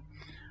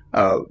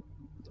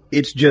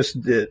 It's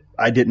just that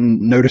I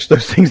didn't notice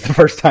those things the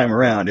first time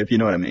around, if you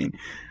know what I mean.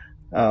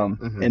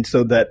 And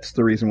so that's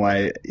the reason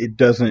why it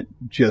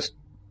doesn't just,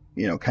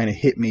 kind of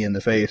hit me in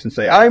the face and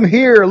say, I'm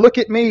here, look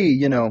at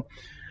me,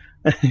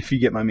 if you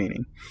get my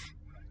meaning.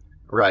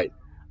 Right.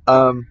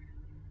 And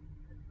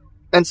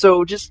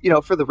so just,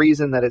 for the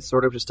reason that it's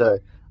sort of just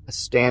a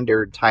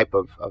standard type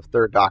of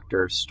Third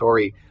Doctor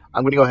story,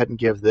 I'm going to go ahead and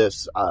give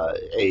this a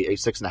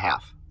 6.5.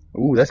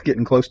 Ooh, that's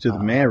getting close to the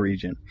meh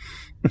region.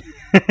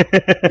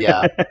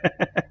 Yeah.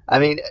 I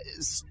mean,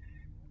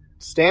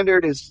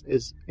 standard is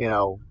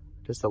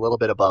just a little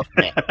bit above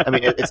meh. I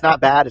mean, it's not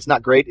bad. It's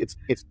not great. It's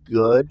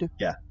good.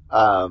 Yeah.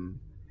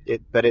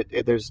 But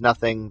there's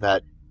nothing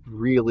that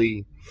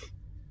really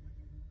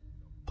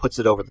puts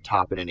it over the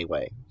top in any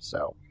way.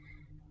 So,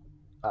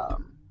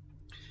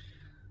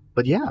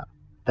 but yeah,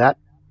 that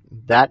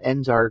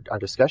ends our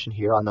discussion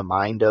here on the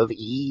Mind of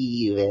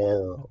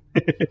Evil.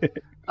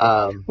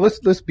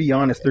 Let's be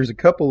honest. There's a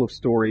couple of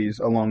stories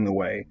along the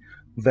way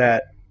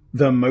that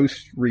the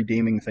most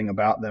redeeming thing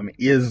about them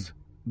is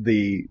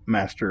the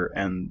Master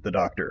and the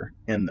Doctor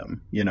in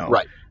them,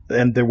 right?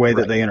 And the way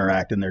that they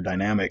interact and their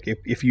dynamic.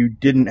 If you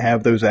didn't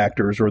have those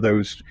actors or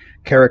those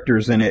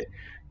characters in it,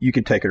 you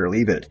could take it or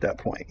leave it at that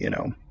point,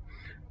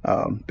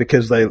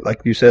 because they,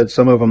 like you said,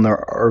 some of them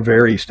are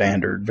very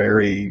standard,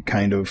 very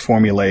kind of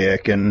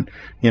formulaic, and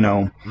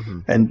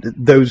and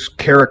those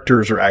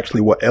characters are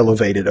actually what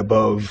elevated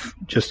above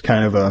just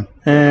kind of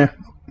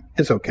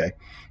it's okay,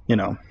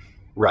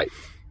 Right.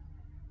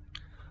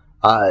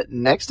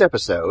 Next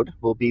episode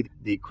will be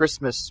the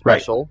Christmas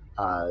special,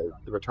 the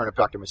Return of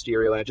Dr.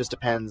 Mysterio, and it just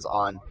depends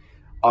on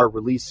our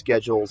release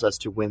schedules as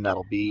to when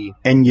that'll be.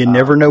 And you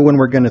never know when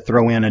we're going to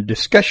throw in a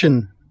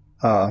discussion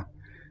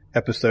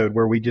episode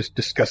where we just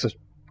discuss a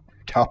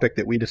topic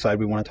that we decide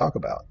we want to talk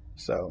about.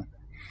 So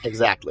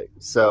exactly.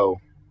 So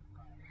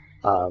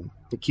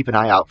keep an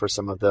eye out for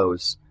some of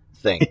those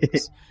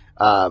things.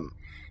 All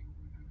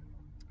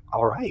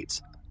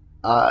right.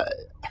 I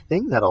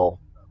think that'll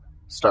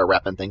start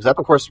wrapping things up.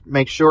 Of course,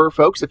 make sure,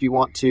 folks, if you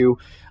want to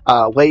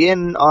weigh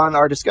in on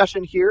our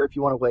discussion here, if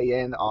you want to weigh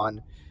in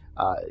on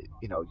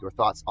your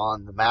thoughts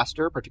on the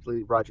Master,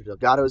 particularly Roger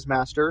Delgado's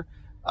Master,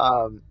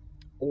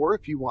 or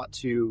if you want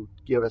to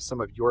give us some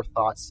of your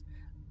thoughts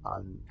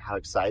on how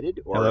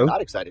excited or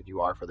not excited you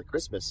are for the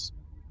Christmas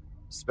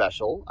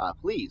special,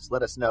 please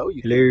let us know.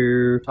 You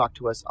can talk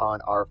to us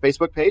on our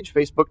Facebook page,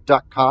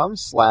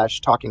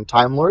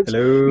 facebook.com/TalkingTimelords.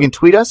 Hello. You can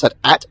tweet us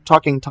at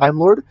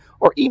TalkingTimeLord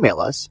or email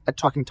us at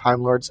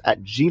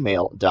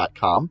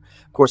TalkingTimeLords@gmail.com.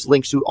 Of course,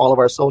 links to all of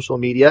our social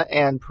media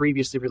and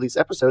previously released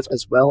episodes,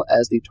 as well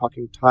as the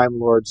Talking Time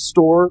Lords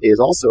store, is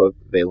also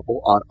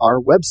available on our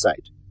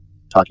website,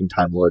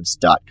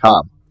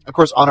 TalkingTimeLords.com. Of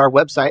course, on our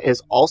website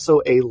is also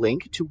a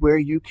link to where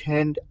you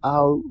can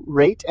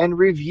rate and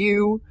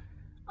review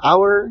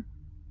our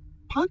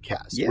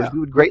podcast, which we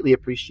would greatly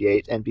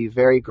appreciate and be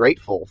very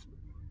grateful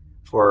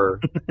for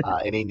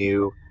any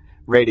new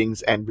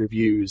ratings and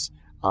reviews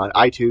on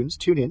iTunes,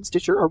 TuneIn,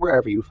 Stitcher, or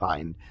wherever you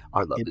find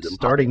our lovely little It's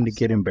starting to podcast.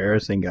 get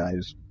embarrassing,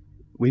 guys.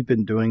 We've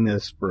been doing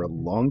this for a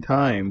long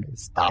time,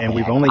 and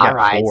we've only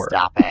got 4.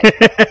 Stop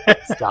it.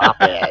 Stop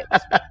it.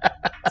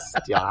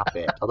 Stop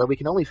it. Although we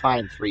can only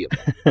find 3 of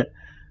them.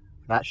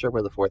 Not sure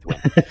where the 4th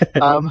went.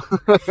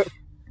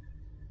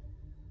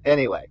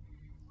 Anyway.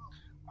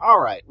 All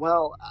right.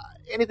 Well,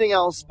 anything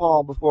else,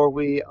 Paul, before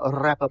we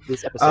wrap up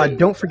this episode?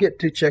 Don't forget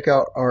to check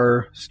out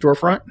our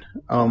storefront.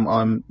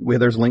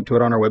 There's a link to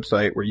it on our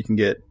website where you can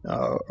get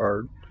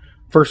our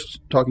first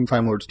Talking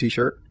Timelords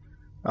t-shirt.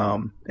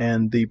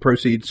 And the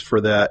proceeds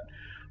for that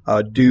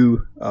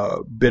do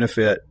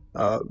benefit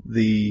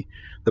the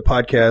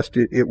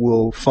podcast. It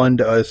will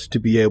fund us to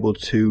be able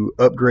to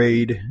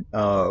upgrade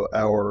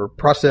our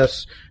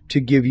process to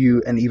give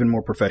you an even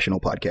more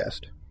professional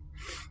podcast.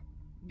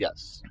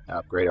 Yes,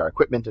 upgrade our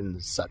equipment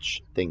and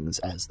such things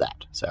as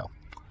that. So,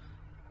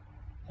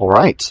 all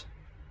right.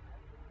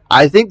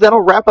 I think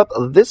that'll wrap up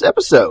this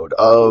episode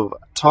of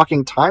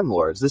Talking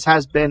Timelords. This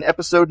has been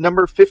episode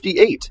number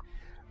 58,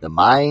 The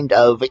Mind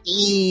of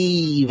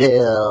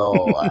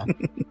Evil.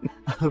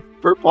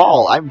 For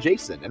Paul, I'm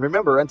Jason. And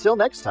remember, until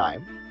next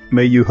time,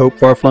 may you hope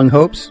far-flung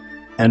hopes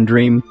and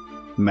dream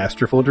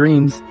masterful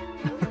dreams.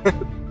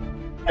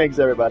 Thanks,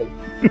 everybody.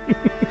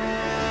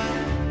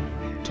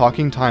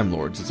 Talking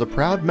Timelords is a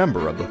proud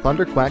member of the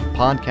Thunderquack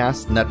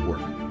Podcast Network.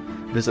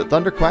 Visit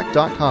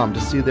thunderquack.com to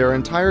see their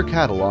entire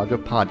catalog of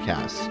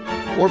podcasts,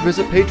 or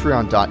visit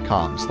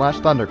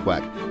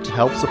patreon.com/thunderquack to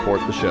help support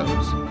the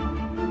shows.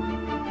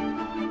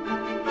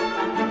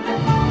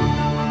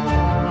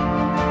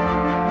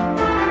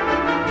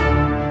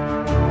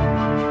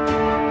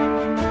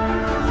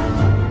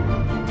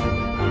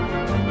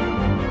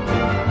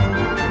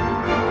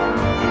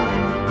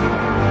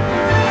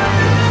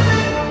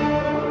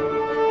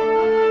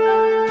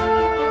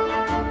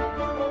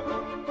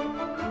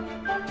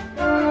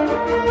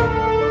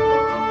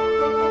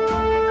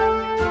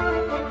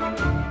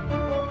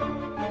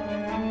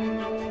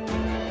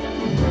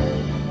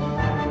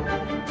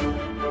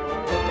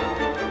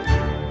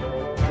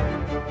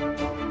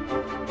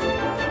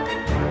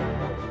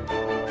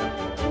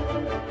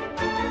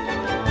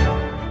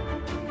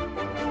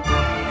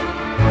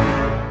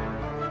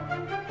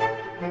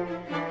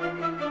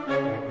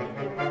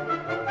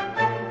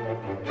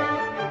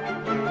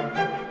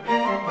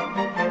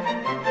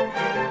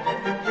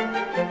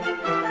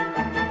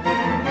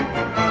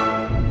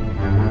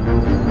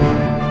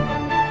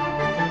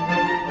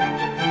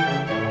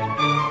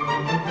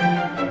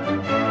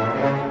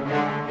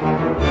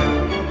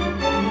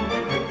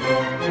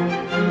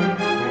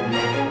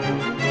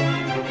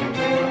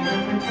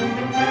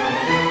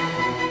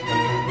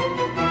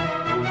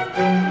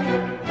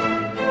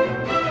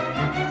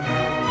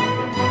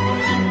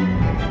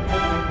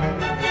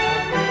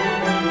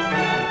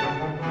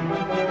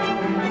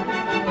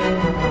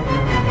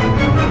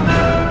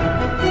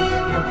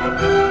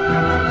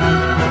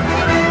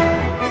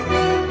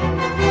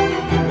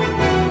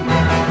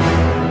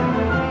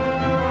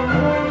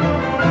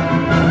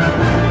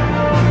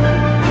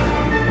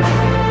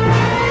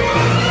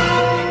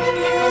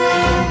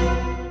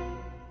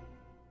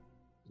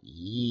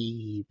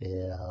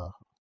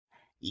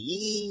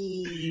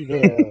 Evil.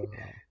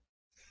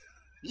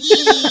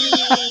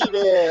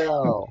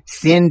 Evil.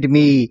 Send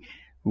me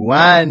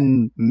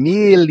 $1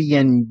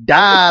 million.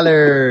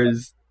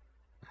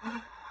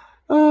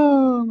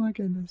 Oh, my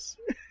goodness.